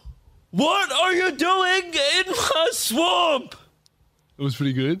 What are you doing in my swamp? It was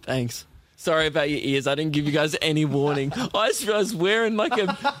pretty good. Thanks. Sorry about your ears. I didn't give you guys any warning. I was wearing like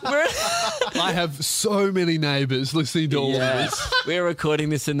a... I have so many neighbours listening to all of this. We're recording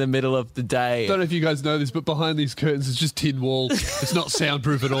this in the middle of the day. I don't know if you guys know this, but behind these curtains is just tin wall. It's not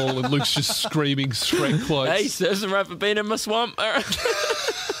soundproof at all, and Luke's just screaming Shrek quotes. Hey, serves and right for being in my swamp.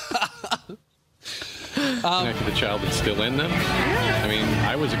 For the child that's still in them. I mean,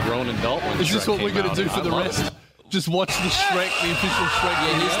 I was a grown adult when Is Shrek this what we're came going to out, do for and the I rest? loved it. Just watch the Shrek, the official Shrek.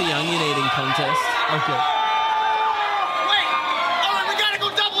 Yeah, here's the onion eating contest. Okay. Wait! All right, we gotta go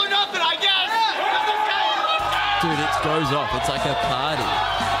double or nothing, I guess! Dude, it goes off. It's like a party.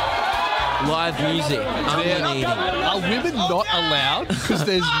 Live music. Onion eating. Are women not allowed? Because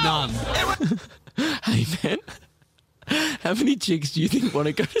there's none. Hey, man. How many chicks do you think want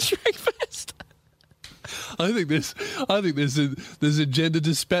to go to Shrekfest? I think there's a gender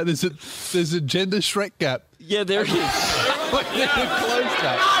disparity. There's a gender Shrek gap. Yeah, there is. Close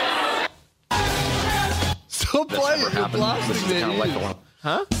that. Stop playing it. You're blasting their ears.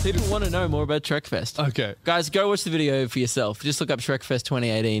 Huh? People want to know more about Shrekfest. Okay. Guys, go watch the video for yourself. Just look up Shrekfest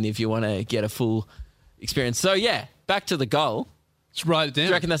 2018 if you want to get a full experience. So, yeah, back to the goal. Just write it down. Do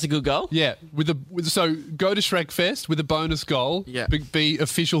you reckon that's a good goal? Yeah. So go to Shrekfest with a bonus goal. Yeah. Be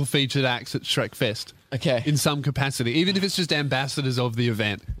official featured acts at Shrekfest. Okay. In some capacity, even if it's just ambassadors of the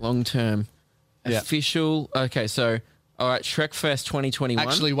event. Long term. Yeah. Official. Okay, so, all right, Shrekfest 2021.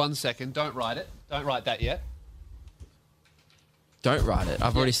 Actually, 1 second. Don't write it. Don't write that yet. Don't write it.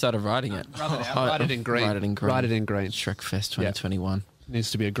 I've already started writing it. Rub it out. Write it in green. Write it in green. Write it in green. Shrekfest 2021. It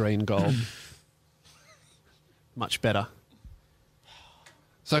needs to be a green goal. Much better.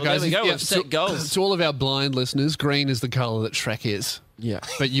 So, Well, guys, there we go. We've set goals. To all of our blind listeners, green is the colour that Shrek is. Yeah.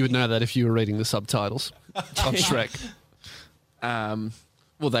 But you would know that if you were reading the subtitles of Shrek.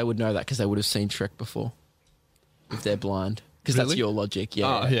 Well, they would know that because they would have seen Shrek before if they're blind. Because that's Really? your logic.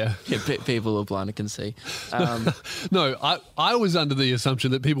 Yeah. Oh, yeah. People who are blind and can see. No, I was under the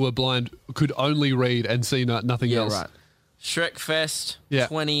assumption that people who are blind could only read and see nothing Yeah, else. right. Shrekfest Yeah.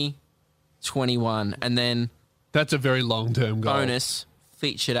 2021. And then That's a very long-term goal. bonus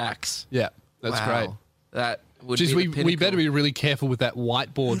featured acts. Yeah, that's Wow. great. That would Just be the we pinnacle. better be really careful with that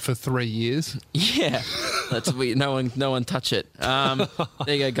whiteboard for 3 years. Yeah, no one touch it. There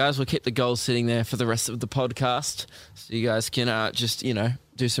you go, guys. We'll keep the goals sitting there for the rest of the podcast, so you guys can just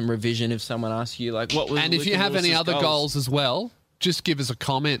do some revision if someone asks you like what was. And if Luke you have any Lewis's other goals as well, just give us a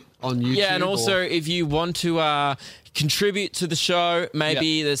comment on YouTube. Yeah, and also or- if you want to contribute to the show,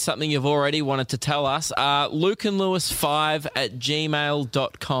 maybe there's something you've already wanted to tell us,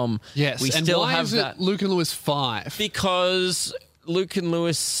 lukeandlewis5@gmail.com. yes, we and still why have is that it Luke and Lewis 5? because Luke and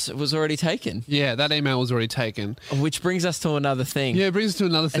Lewis was already taken. Yeah, that email was already taken. Which brings us to another thing. Yeah, it brings us to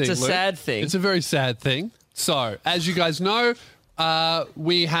another thing. It's a Luke. sad thing. It's a very sad thing. So, as you guys know,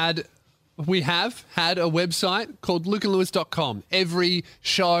 we had we have had a website called lukeandlewis.com. Every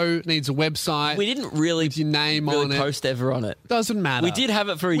show needs a website. We didn't really with your name really on it. post ever on it. Doesn't matter. We did have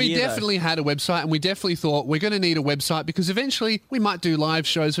it for a we year. We definitely had a website, and we definitely thought we're going to need a website because eventually we might do live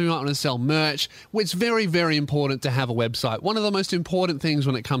shows. We might want to sell merch. It's very, very important to have a website. One of the most important things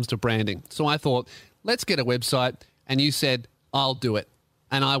when it comes to branding. So I thought, let's get a website. And you said, I'll do it.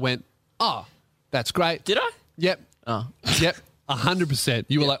 And I went, oh, that's great. Did I? Yep. Oh. Yep. 100%.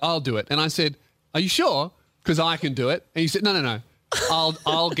 You were like, I'll do it. And I said, are you sure? Because I can do it. And you said, no.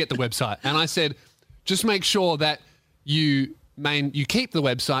 I'll get the website. And I said, just make sure that you keep the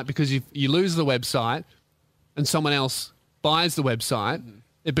website, because if you lose the website and someone else buys the website,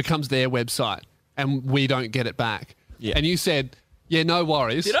 it becomes their website and we don't get it back. Yeah. And you said, yeah, no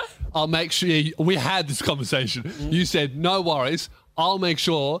worries. Did I? I'll make sure. We had this conversation. You said, no worries. I'll make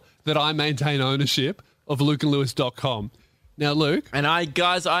sure that I maintain ownership of lukeandlewis.com. Now, Luke. And I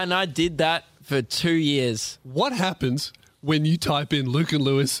did that for 2 years. What happens when you type in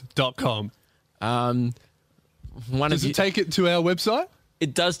lukeandlewis.com? Does it take it to our website?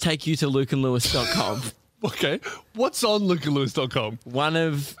 It does take you to lukeandlewis.com. Okay. What's on lukeandlewis.com?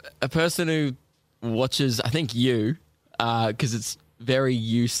 A person who watches, I think you, because it's very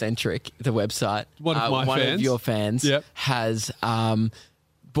you-centric, the website. One of my one fans. of your fans has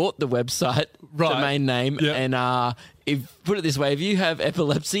bought the website domain name, and put it this way, if you have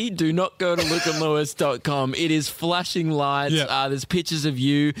epilepsy, do not go to lukeandlewis.com. It is flashing lights. There's pictures of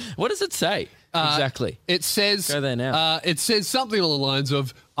you. What does it say exactly? It says, go there now. It says something along the lines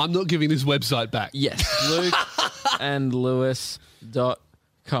of, I'm not giving this website back. Yes,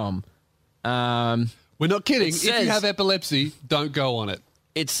 lukeandlewis.com. We're not kidding. It If you says- have epilepsy, don't go on it.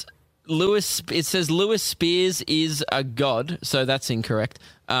 It's Lewis. It says Lewis Spears is a god, so that's incorrect.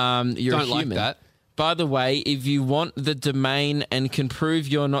 You're Don't a like human. that. By the way, if you want the domain and can prove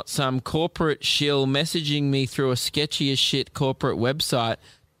you're not some corporate shill messaging me through a sketchy as shit corporate website,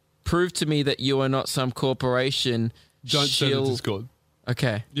 prove to me that you are not some corporation Don't send it shill. to Discord.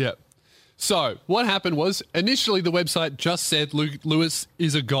 Okay. Yeah. So what happened was, initially the website just said Lewis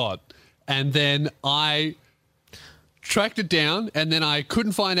is a god. And then I tracked it down, and then I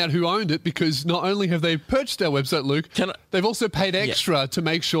couldn't find out who owned it, because not only have they purchased our website, Luke, they've also paid extra to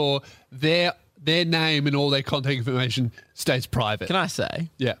make sure their name and all their contact information stays private. Can I say?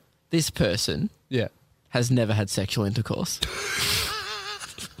 Yeah. This person has never had sexual intercourse.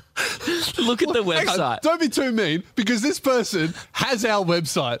 Look at the Hang on, website. don't be too mean, because this person has our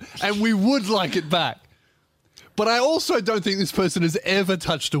website and we would like it back. But I also don't think this person has ever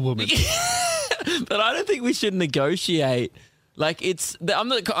touched a woman. But I don't think we should negotiate. Like, don't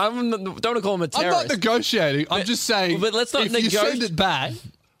want to call him a terrorist. I'm not negotiating. I'm just saying, but let's not if you send it back,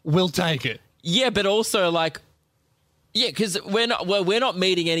 we'll take it. Yeah, but also because we're not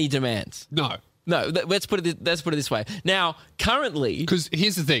meeting any demands. No. Let's put it this way. Now, currently, because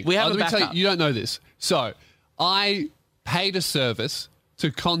here's the thing, we have a let me tell backup. you don't know this. So, I paid a service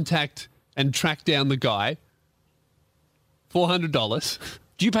to contact and track down the guy. $400.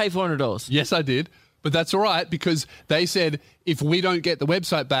 Do you pay $400? Yes, I did. But that's all right, because they said, if we don't get the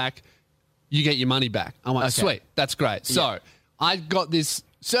website back, you get your money back. I'm like, sweet, that's great. Yeah. So I got this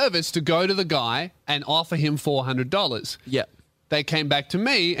service to go to the guy and offer him $400. Yeah. They came back to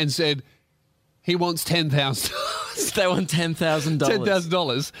me and said, he wants $10,000. They want $10,000.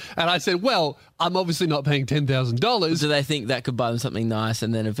 $10,000. And I said, well, I'm obviously not paying $10,000. Do they think that could buy them something nice,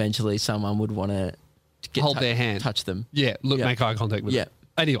 and then eventually someone would want to hold their hand, touch them? Yeah, make eye contact with them.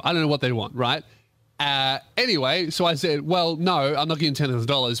 Anyway, I don't know what they want, right? Anyway, so I said, well, no, I'm not getting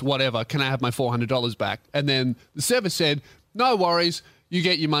 $10,000, whatever. Can I have my $400 back? And then the service said, no worries. You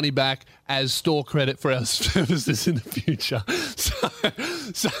get your money back as store credit for our services in the future.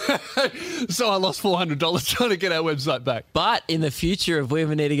 So I lost $400 trying to get our website back. But in the future, if we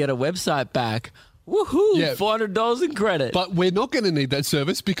ever need to get a website back, woohoo, $400 in credit. But we're not going to need that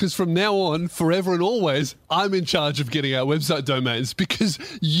service, because from now on, forever and always, I'm in charge of getting our website domains, because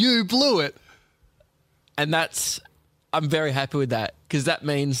you blew it. And I'm very happy with that, because that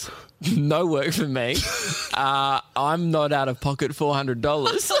means no work for me. I'm not out of pocket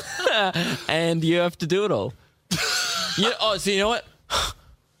 $400, and you have to do it all. So you know what?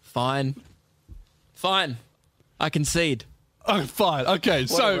 Fine. I concede. Oh, fine. Okay,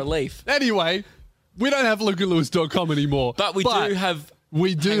 What a relief. Anyway, we don't have lukeandlewis.com anymore. But we do have...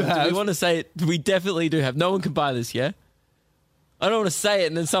 We do have... Do we want to say it? We definitely do have. No one can buy this, yeah? I don't want to say it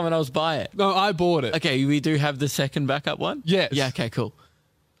and then someone else buy it. No, I bought it. Okay, we do have the second backup one? Yes. Yeah, okay, cool.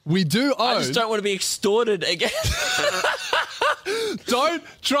 We do own... I just don't want to be extorted again. Don't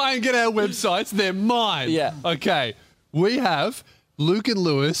try and get our websites. They're mine. Yeah. Okay. We have Luke and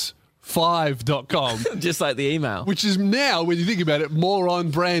Lewis LukeandLewis5.com. Just like the email. Which is now, when you think about it, more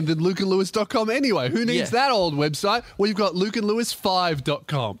on brand than LukeandLewis.com anyway. Who needs that old website? Well, you've got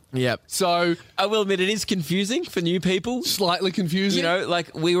LukeandLewis5.com. Yep. So I will admit it is confusing for new people. Slightly confusing. You know,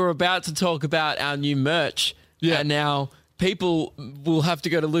 like we were about to talk about our new merch. Yeah. And now people will have to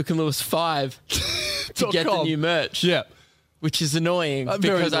go to LukeandLewis5 to get the new merch. Yeah. Which is annoying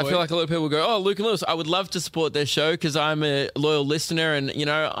because I feel like a lot of people go, oh, Luke and Lewis, I would love to support their show because I'm a loyal listener and, you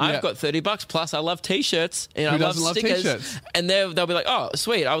know, I've got $30 plus I love T-shirts and I love stickers. T-shirts? And they'll be like, oh,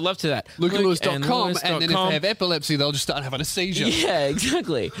 sweet, I would love to that. LukeandLewis.com, and then if they have epilepsy, they'll just start having a seizure. Yeah,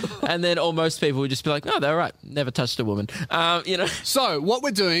 exactly. And then most people would just be like, oh, they're right. Never touched a woman. You know. So what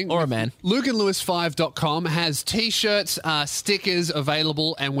we're doing... Or a man. LukeandLewis5.com has T-shirts, stickers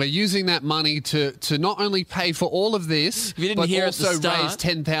available, and we're using that money to not only pay for all of this... but also raise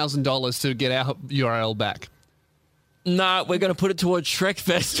 $10,000 to get our URL back. No, we're going to put it towards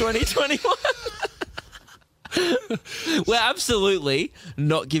Shrekfest 2021. We're absolutely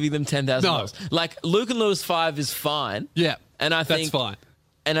not giving them $10,000. No. Like, Luke and Lewis 5 is fine. Yeah, and I think that's fine.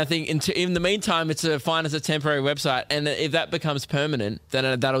 And I think in the meantime, it's fine as a temporary website. And if that becomes permanent,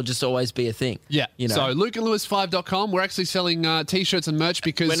 then that'll just always be a thing. Yeah. You know? So LukeandLewis5.com, we're actually selling T-shirts and merch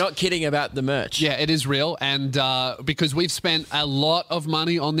because... We're not kidding about the merch. Yeah, it is real. And because we've spent a lot of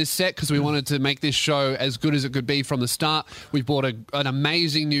money on this set because we wanted to make this show as good as it could be from the start. We've bought an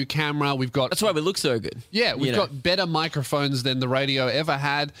amazing new camera. We've got... That's why we look so good. Yeah, we've got better microphones than the radio ever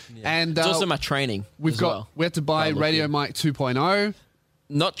had. Yeah. And it's also my training. We had to buy Radio Mic 2.0.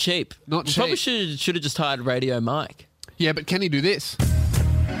 Not cheap. Not cheap. Probably should have just hired Radio Mike. Yeah, but can he do this?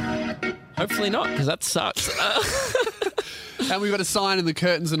 Hopefully not, because that sucks. And we've got a sign and the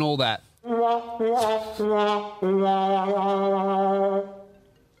curtains and all that.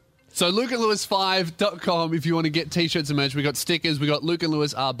 So LukeandLewis5.com if you want to get T-shirts and merch. We got stickers. We got Luke and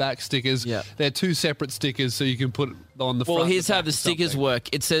Lewis are back stickers. Yeah. They're two separate stickers, so you can put it on the front. Well, here's how the stickers work.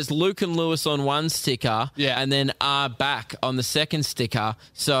 It says Luke and Lewis on one sticker, and then are back on the second sticker.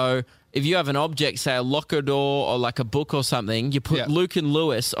 So if you have an object, say a locker door or like a book or something, you put Luke and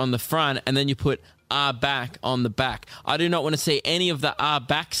Lewis on the front, and then you put are back on the back. I do not want to see any of the are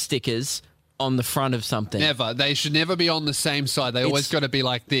back stickers on the front of something. Never. They should never be on the same side. They always got to be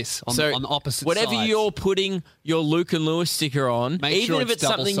like this, on the opposite whatever sides. You're putting your Luke and Lewis sticker on, even if it's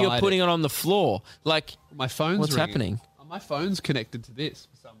something you're putting on the floor, like my phone's what's ringing. happening? Oh, my phone's connected to this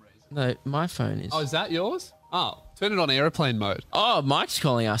for some reason. No, my phone is. Oh, is that yours? Oh, turn it on airplane mode. Oh, Mike's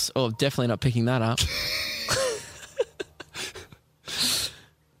calling us. Oh, definitely not picking that up.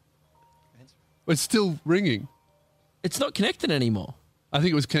 It's still ringing. It's not connected anymore. I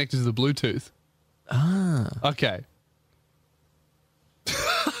think it was connected to the Bluetooth. Ah. Okay.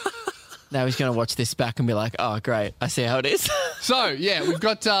 Now he's going to watch this back and be like, oh, great. I see how it is. So, yeah, we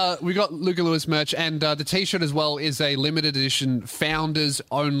got Luke and Lewis merch, and the T-shirt as well is a limited edition Founders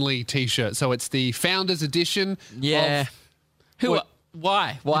Only T-shirt. So it's the Founders Edition. Yeah.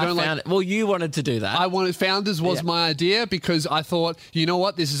 Why? Why Founders? Well, you wanted to do that. Founders was my idea because I thought, you know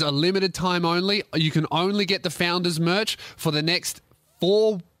what? This is a limited time only. You can only get the Founders merch for the next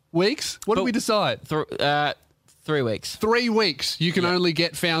 4 weeks. What did we decide? 3 weeks. 3 weeks you can only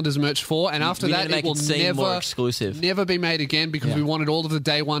get Founders merch for, and after that it will more exclusive. Never be made again because we wanted all of the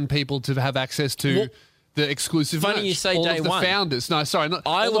day one people to have access to the exclusive merch. Funny you say all day of the one. Founders. No, sorry, not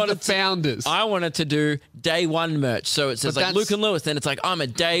all of the Founders. I wanted to do day one merch. So it says like Luke and Lewis, then it's like I'm a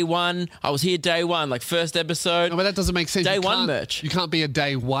day one. I was here day one, like first episode. No, but that doesn't make sense. Day one merch. You can't be a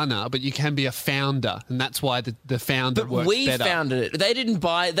day oneer, but you can be a founder, and that's why the founder works better. But we founded it. They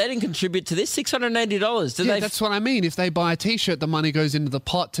didn't contribute to this $680. Did they? That's what I mean. If they buy a T-shirt, the money goes into the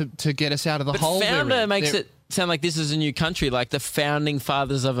pot to get us out of the hole. Founder makes it sound like this is a new country, like the founding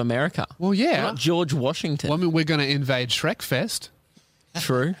fathers of America. Well, yeah. Not George Washington. Well, I mean, we're going to invade Shrekfest.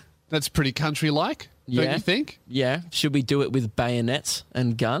 True. That's pretty country-like, don't you think? Yeah. Should we do it with bayonets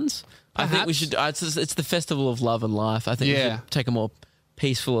and guns? Perhaps. I think we should. It's the festival of love and life. I think we should take a more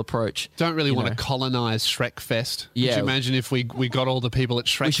peaceful approach. Don't really want to colonize Shrekfest. Yeah. Could you imagine if we got all the people at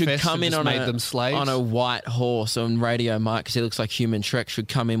Shrekfest We should come and in made them slaves? on a white horse on Radio Mike because he looks like human Shrek should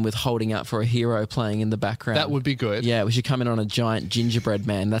come in with holding out for a hero playing in the background. That would be good. Yeah, we should come in on a giant gingerbread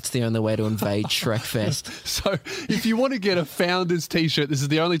man. That's the only way to invade Shrekfest. So if you want to get a Founders T-shirt, this is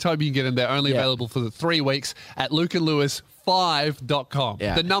the only time you can get them. They're only available for the 3 weeks at LukeandLewis5.com.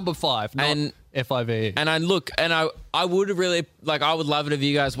 Yeah. The number 5, not F-I-V-E. And I would really, like, I would love it if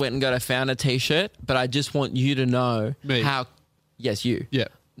you guys went and got a Founder T-shirt, but I just want you to know how, yes, you. Yeah.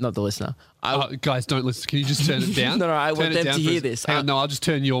 Not the listener. Guys, don't listen. Can you just turn it down? No, I want them to hear this. No, I'll just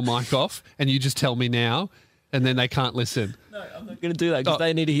turn your mic off and you just tell me now. and then they can't listen. No, I'm not going to do that because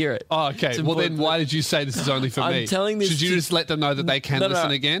they need to hear it. Oh, okay. It's Well, then important. why did you say this is only for I'm me? telling this Should you to- just let them know that they can No, listen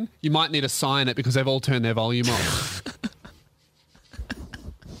no. again? You might need to sign it because they've all turned their volume off.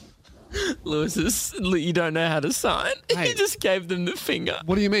 Lewis, you don't know how to sign. Hey. You just gave them the finger.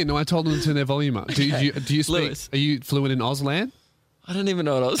 What do you mean? No, I told them to turn their volume up. Do you speak? Lewis. Are you fluent in Auslan? I don't even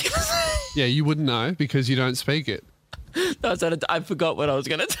know what I was going to say. Yeah, you wouldn't know because you don't speak it. I forgot what I was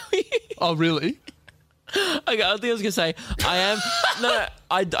going to tell you. Oh, really? Okay, I think I was going to say,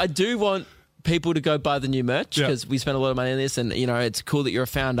 I do want people to go buy the new merch Yeah. because we spent a lot of money on this and, you know, it's cool that you're a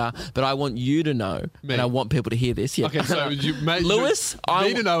founder, but I want you to know Me. and I want people to hear this. Yeah. Okay, so Lewis, you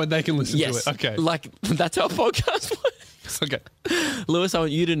need to know and they can listen yes, to it. Okay. like that's how podcast works. Okay. Lewis, I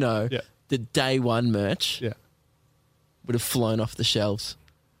want you to know Yeah. the day one merch Yeah. would have flown off the shelves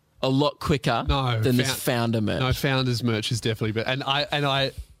a lot quicker than this founder merch. No, founders merch is definitely better. And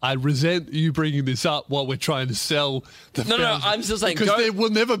I resent you bringing this up while we're trying to sell the No, founders, I'm still saying because go- there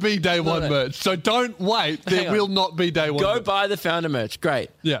will never be day one no. merch. So don't wait. Hang There on. will not be day one. Go merch. buy the founder merch. Great.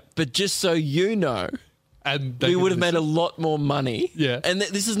 Yeah. But just so you know, And they we can would have made a listen. lot more money. Yeah. And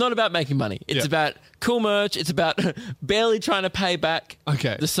this is not about making money. It's Yeah. about cool merch. It's about barely trying to pay back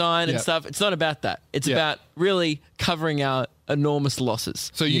Okay. the sign and Yeah. stuff. It's not about that. It's Yeah. about really covering our enormous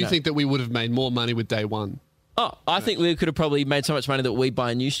losses. So you know. think that we would have made more money with day one? Oh, I think we could have probably made so much money that we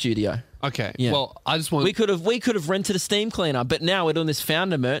buy a new studio. Okay. Yeah. Well, I just want. We could have rented a steam cleaner, but now we're doing this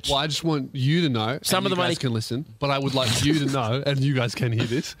founder merch. Well, I just want you to know. Some and of you the money guys can listen, but I would like you to know, and you guys can hear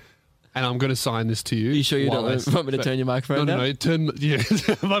this. And I'm going to sign this to you. Are you sure you while don't I- want me to turn your microphone No, down? no. Turn. Yeah,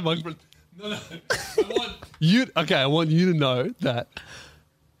 my microphone. No. I want you. Okay, I want you to know that.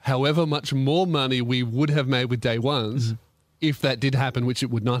 However much more money we would have made with day ones, if that did happen, which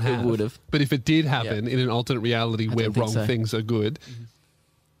it would not have. would have. But if it did happen in an alternate reality where don't think wrong so. things are good,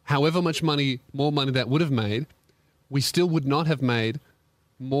 however much more money that would have made, we still would not have made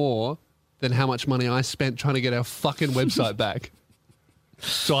more than how much money I spent trying to get our fucking website back.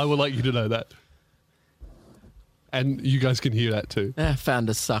 So I would like you to know that. And you guys can hear that too.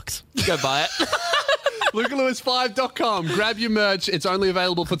 Founder sucks. Go buy it. LucaLewis5.com. Grab your merch. It's only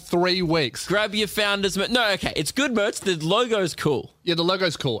available for 3 weeks. Grab your founders merch. No, okay. It's good merch. The logo's cool. Yeah, the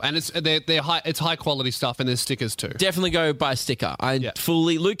logo's cool, and they're high. It's high quality stuff, and there's stickers too. Definitely go buy a sticker.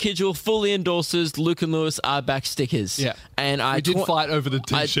 Luke Kidgel fully endorses Luke and Lewis are back stickers. Yeah, and I we did fight over the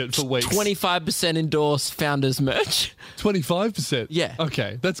t-shirt for weeks. 25% endorse founders merch. 25%. Yeah.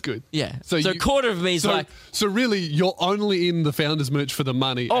 Okay, that's good. Yeah. So a quarter of me is like, So really, you're only in the founders merch for the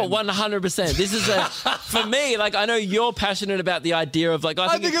money. oh, and- 100%. This is for me. Like I know you're passionate about the idea of like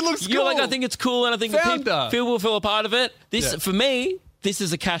I think it looks You're like cool. I think it's cool, and I think Founder. people will feel a part of it. This Yeah. for me. This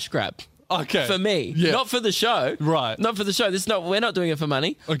is a cash grab. Okay. For me, Yeah. not for the show. Right. Not for the show. We're not doing it for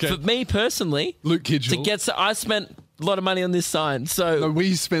money. Okay. For me personally, Luke Kidgel. I spent a lot of money on this sign. So No,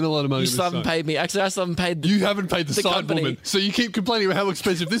 we spent a lot of money. you on this still haven't sign. paid me. Actually, I still haven't paid. You haven't paid the sign company. woman. So you keep complaining about how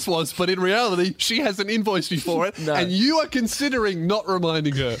expensive this was, but in reality, she hasn't invoiced you for it, No. and you are considering not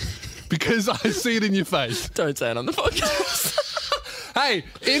reminding her because I see it in your face. Don't say it on the podcast. Hey,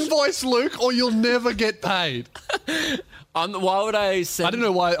 invoice Luke or you'll never get paid. Why would I say? I don't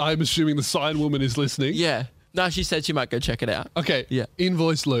know why I'm assuming the sign woman is listening. Yeah. No, she said she might go check it out. Okay. Yeah.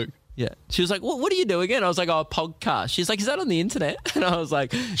 Invoice Luke. Yeah. She was like, what do you do again? I was like, oh, a podcast. She's like, is that on the internet? And I was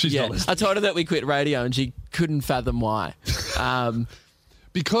like, She's yeah. not listening. I told her that we quit radio and she couldn't fathom why.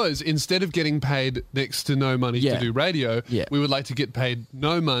 Because instead of getting paid next to no money Yeah. to do radio, Yeah. we would like to get paid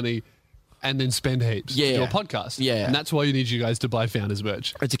no money and then spend heaps to Yeah. do a podcast. Yeah. And that's why you need you guys to buy Founders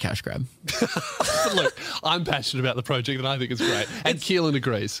merch. It's a cash grab. But look, I'm passionate about the project and I think it's great. And Keelan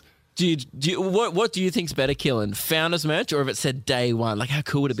agrees. What do you think's better, Killen? Founders merch or if it said day one? Like, how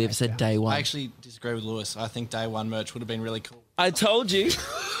cool would it be if it said day one? I actually disagree with Lewis. I think day one merch would have been really cool. I told you.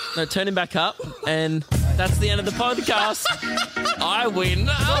 No, turn him back up. And that's the end of the podcast. I win.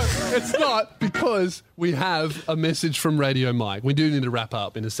 It's not because we have a message from Radio Mike. We do need to wrap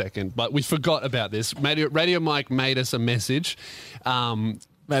up in a second, but we forgot about this. Radio Mike made us a message. Maybe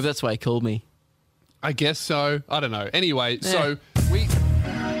that's why he called me. I guess so. I don't know. Anyway, so we...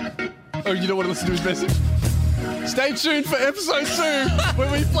 Oh, you don't want to listen to his message? Stay tuned for episode 2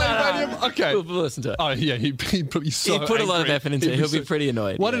 when we play Radio... Okay. We'll listen to it. Oh, yeah, he'd be so He put a lot of angry. effort into it. He'll be pretty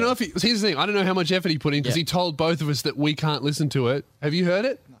annoyed. Well, I don't know if here's the thing. I don't know how much effort he put in because Yeah. he told both of us that we can't listen to it. Have you heard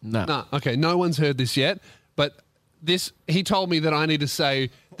it? No. No. Okay, no one's heard this yet. But he told me that I need to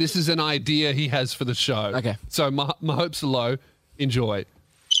say this is an idea he has for the show. Okay. So my hopes are low. Enjoy.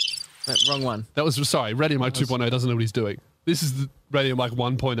 Wrong one. That was, sorry, Radio Mike 2.0 doesn't know what he's doing. This is the Radio Mike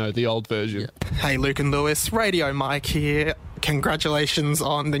 1.0, the old version. Hey, Luke and Lewis, Radio Mike here. Congratulations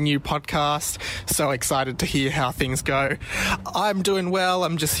on the new podcast. So excited to hear how things go. I'm doing well.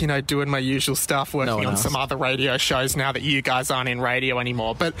 I'm just, doing my usual stuff, working on some other radio shows now that you guys aren't in radio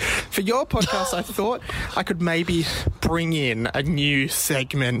anymore. But for your podcast, I thought I could maybe bring in a new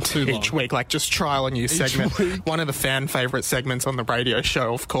segment each week, like just trial a new segment. One of the fan favourite segments on the radio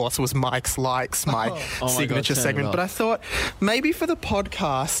show, of course, was Mike's Likes, my signature segment. But I thought maybe for the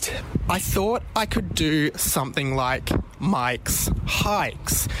podcast, I thought I could do something like Mike's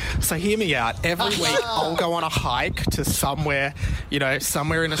Hikes. So hear me out. Every week I'll go on a hike to somewhere,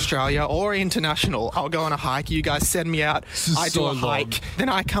 somewhere in Australia or international. I'll go on a hike. You guys send me out. I do a hike. Then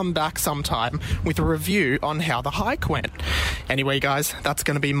I come back sometime with a review on how the hike went. Anyway, guys, that's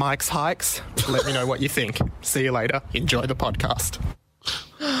going to be Mike's Hikes. Let me know what you think. See you later. Enjoy the podcast.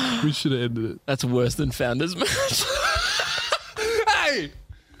 We should have ended it. That's worse than Founders Merch. Hey!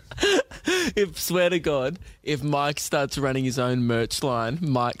 Swear to God, if Mike starts running his own merch line,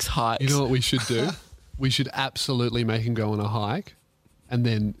 Mike's Hikes. You know what we should do? We should absolutely make him go on a hike and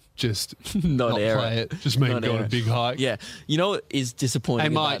then just not play it. Just make him go on a big hike. Yeah. You know what is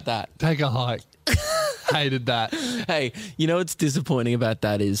disappointing about that? Take a hike. Hated that. Hey, you know what's disappointing about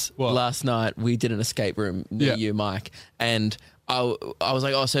that is last night we did an escape room near you, Mike, and I was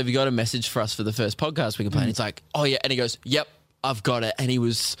like, so have you got a message for us for the first podcast we can play? And he's like, oh yeah. And he goes, yep, I've got it. And he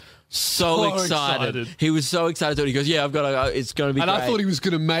was so excited. He was so excited. He goes, yeah, I've got it. It's going to be great. I thought he was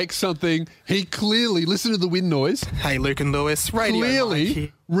going to make something. He clearly, listen to the wind noise. Hey, Luke and Lewis. Radio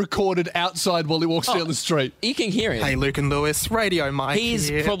clearly recorded outside while he walks down the street. You can hear him. Hey, Luke and Lewis. Radio Mike.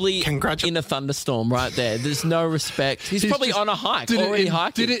 He's probably in a thunderstorm right there. There's no respect. He's probably on a hike, already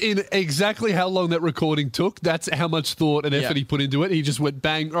hiking. Did it in exactly how long that recording took. That's how much thought and effort he put into it. He just went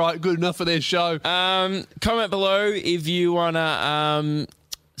bang, all right, good enough for their show. Comment below if you want to...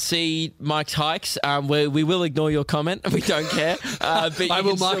 see Mike's Hikes. We will ignore your comment. We don't care. But I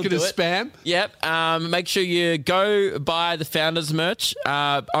will mark it as spam. Yep. Make sure you go buy the Founders merch.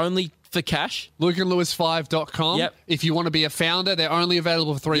 Only for cash. LukeandLewis5.com. Yep. If you want to be a founder, they're only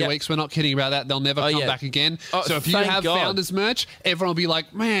available for 3 weeks. We're not kidding about that. They'll never come back again. So if you have Founders merch, everyone will be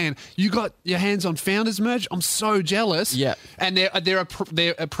like, man, you got your hands on Founders merch? I'm so jealous. Yeah. And they're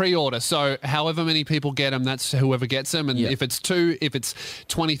a pre-order. So however many people get them, that's whoever gets them. And if it's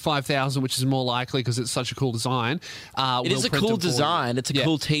 25,000, which is more likely because it's such a cool design. It is a cool design. It's a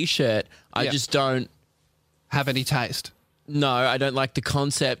cool T-shirt. I just don't have any taste. No, I don't like the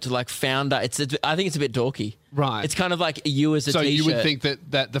concept, like founder. I think it's a bit dorky. Right. It's kind of like you as a T-shirt. So you would think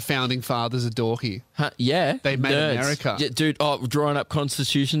that the founding fathers are dorky? Yeah. They made America. Yeah, dude, drawing up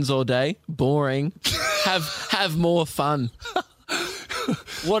constitutions all day. Boring. have more fun.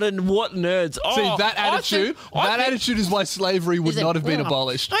 What nerds. See, that attitude attitude is why slavery would not have been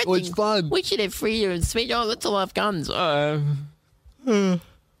abolished. It's fun. We should have freedom and speech. Let's all have guns.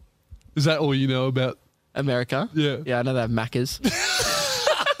 Is that all you know about America? Yeah. Yeah, I know they have Maccas.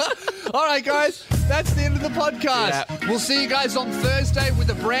 All right, guys, that's the end of the podcast. Yeah. We'll see you guys on Thursday with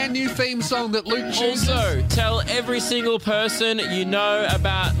a brand new theme song that Luke chooses. Also, tell every single person you know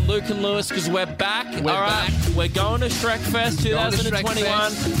about Luke and Lewis because we're back. We're back. We're going to Shrek Fest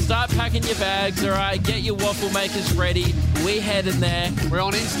 2021. Start packing your bags, all right? Get your waffle makers ready. We're heading there. We're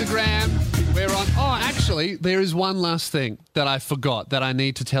on Instagram. We're on... Oh, actually, there is one last thing that I forgot that I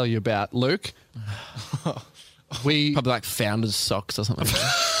need to tell you about, Luke. Probably like Founders socks or something.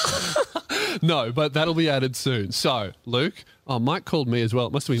 No, but that'll be added soon. So, Luke, Mike called me as well.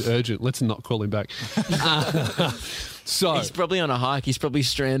 It must have been urgent. Let's not call him back. So he's probably on a hike. He's probably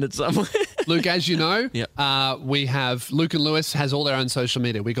stranded somewhere. Luke, as you know, we have Luke and Lewis has all their own social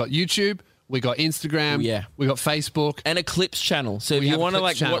media. We got YouTube. We got Instagram. We got Facebook. And a Clips channel. So if you want to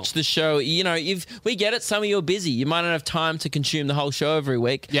watch the show, if we get it, some of you are busy. You might not have time to consume the whole show every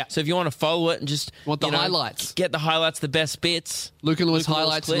week. Yeah. So if you want to follow it and just want the highlights. Get the highlights, the best bits. Luke and Lewis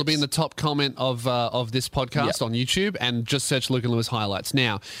highlights will be in the top comment of this podcast on YouTube, and just search Luke and Lewis highlights.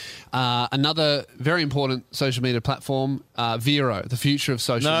 Now, another very important social media platform, Vero, the future of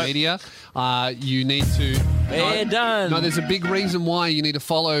social media. You need to... We're done. No, there's a big reason why you need to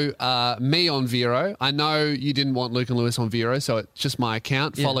follow me on Vero. I know you didn't want Luke and Lewis on Vero, so it's just my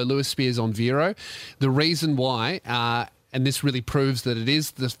account. Follow Lewis Spears on Vero. The reason why, and this really proves that it is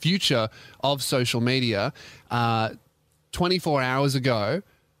the future of social media, 24 hours ago,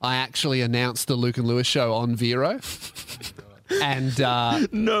 I actually announced the Luke and Lewis show on Vero. And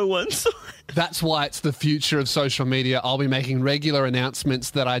no one saw it. That's why it's the future of social media. I'll be making regular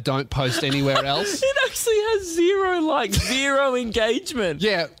announcements that I don't post anywhere else. It actually has zero engagement.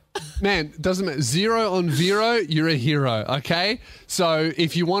 Yeah. Man, doesn't matter. 0 on Vero, you're a hero, okay? So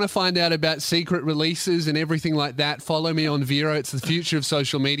if you want to find out about secret releases and everything like that, follow me on Vero. It's the future of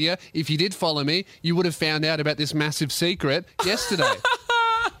social media. If you did follow me, you would have found out about this massive secret yesterday.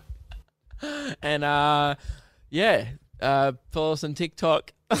 And, follow us on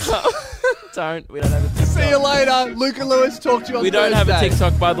TikTok. We don't have a TikTok. See you later. Luca Lewis, talk to you on We don't Thursday. have a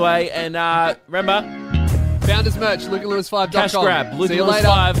TikTok, by the way. And remember... Founders merch, LucaLewis5.com. Cash grab, See you LucaLewis5.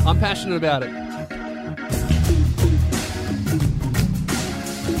 later. I'm passionate about it.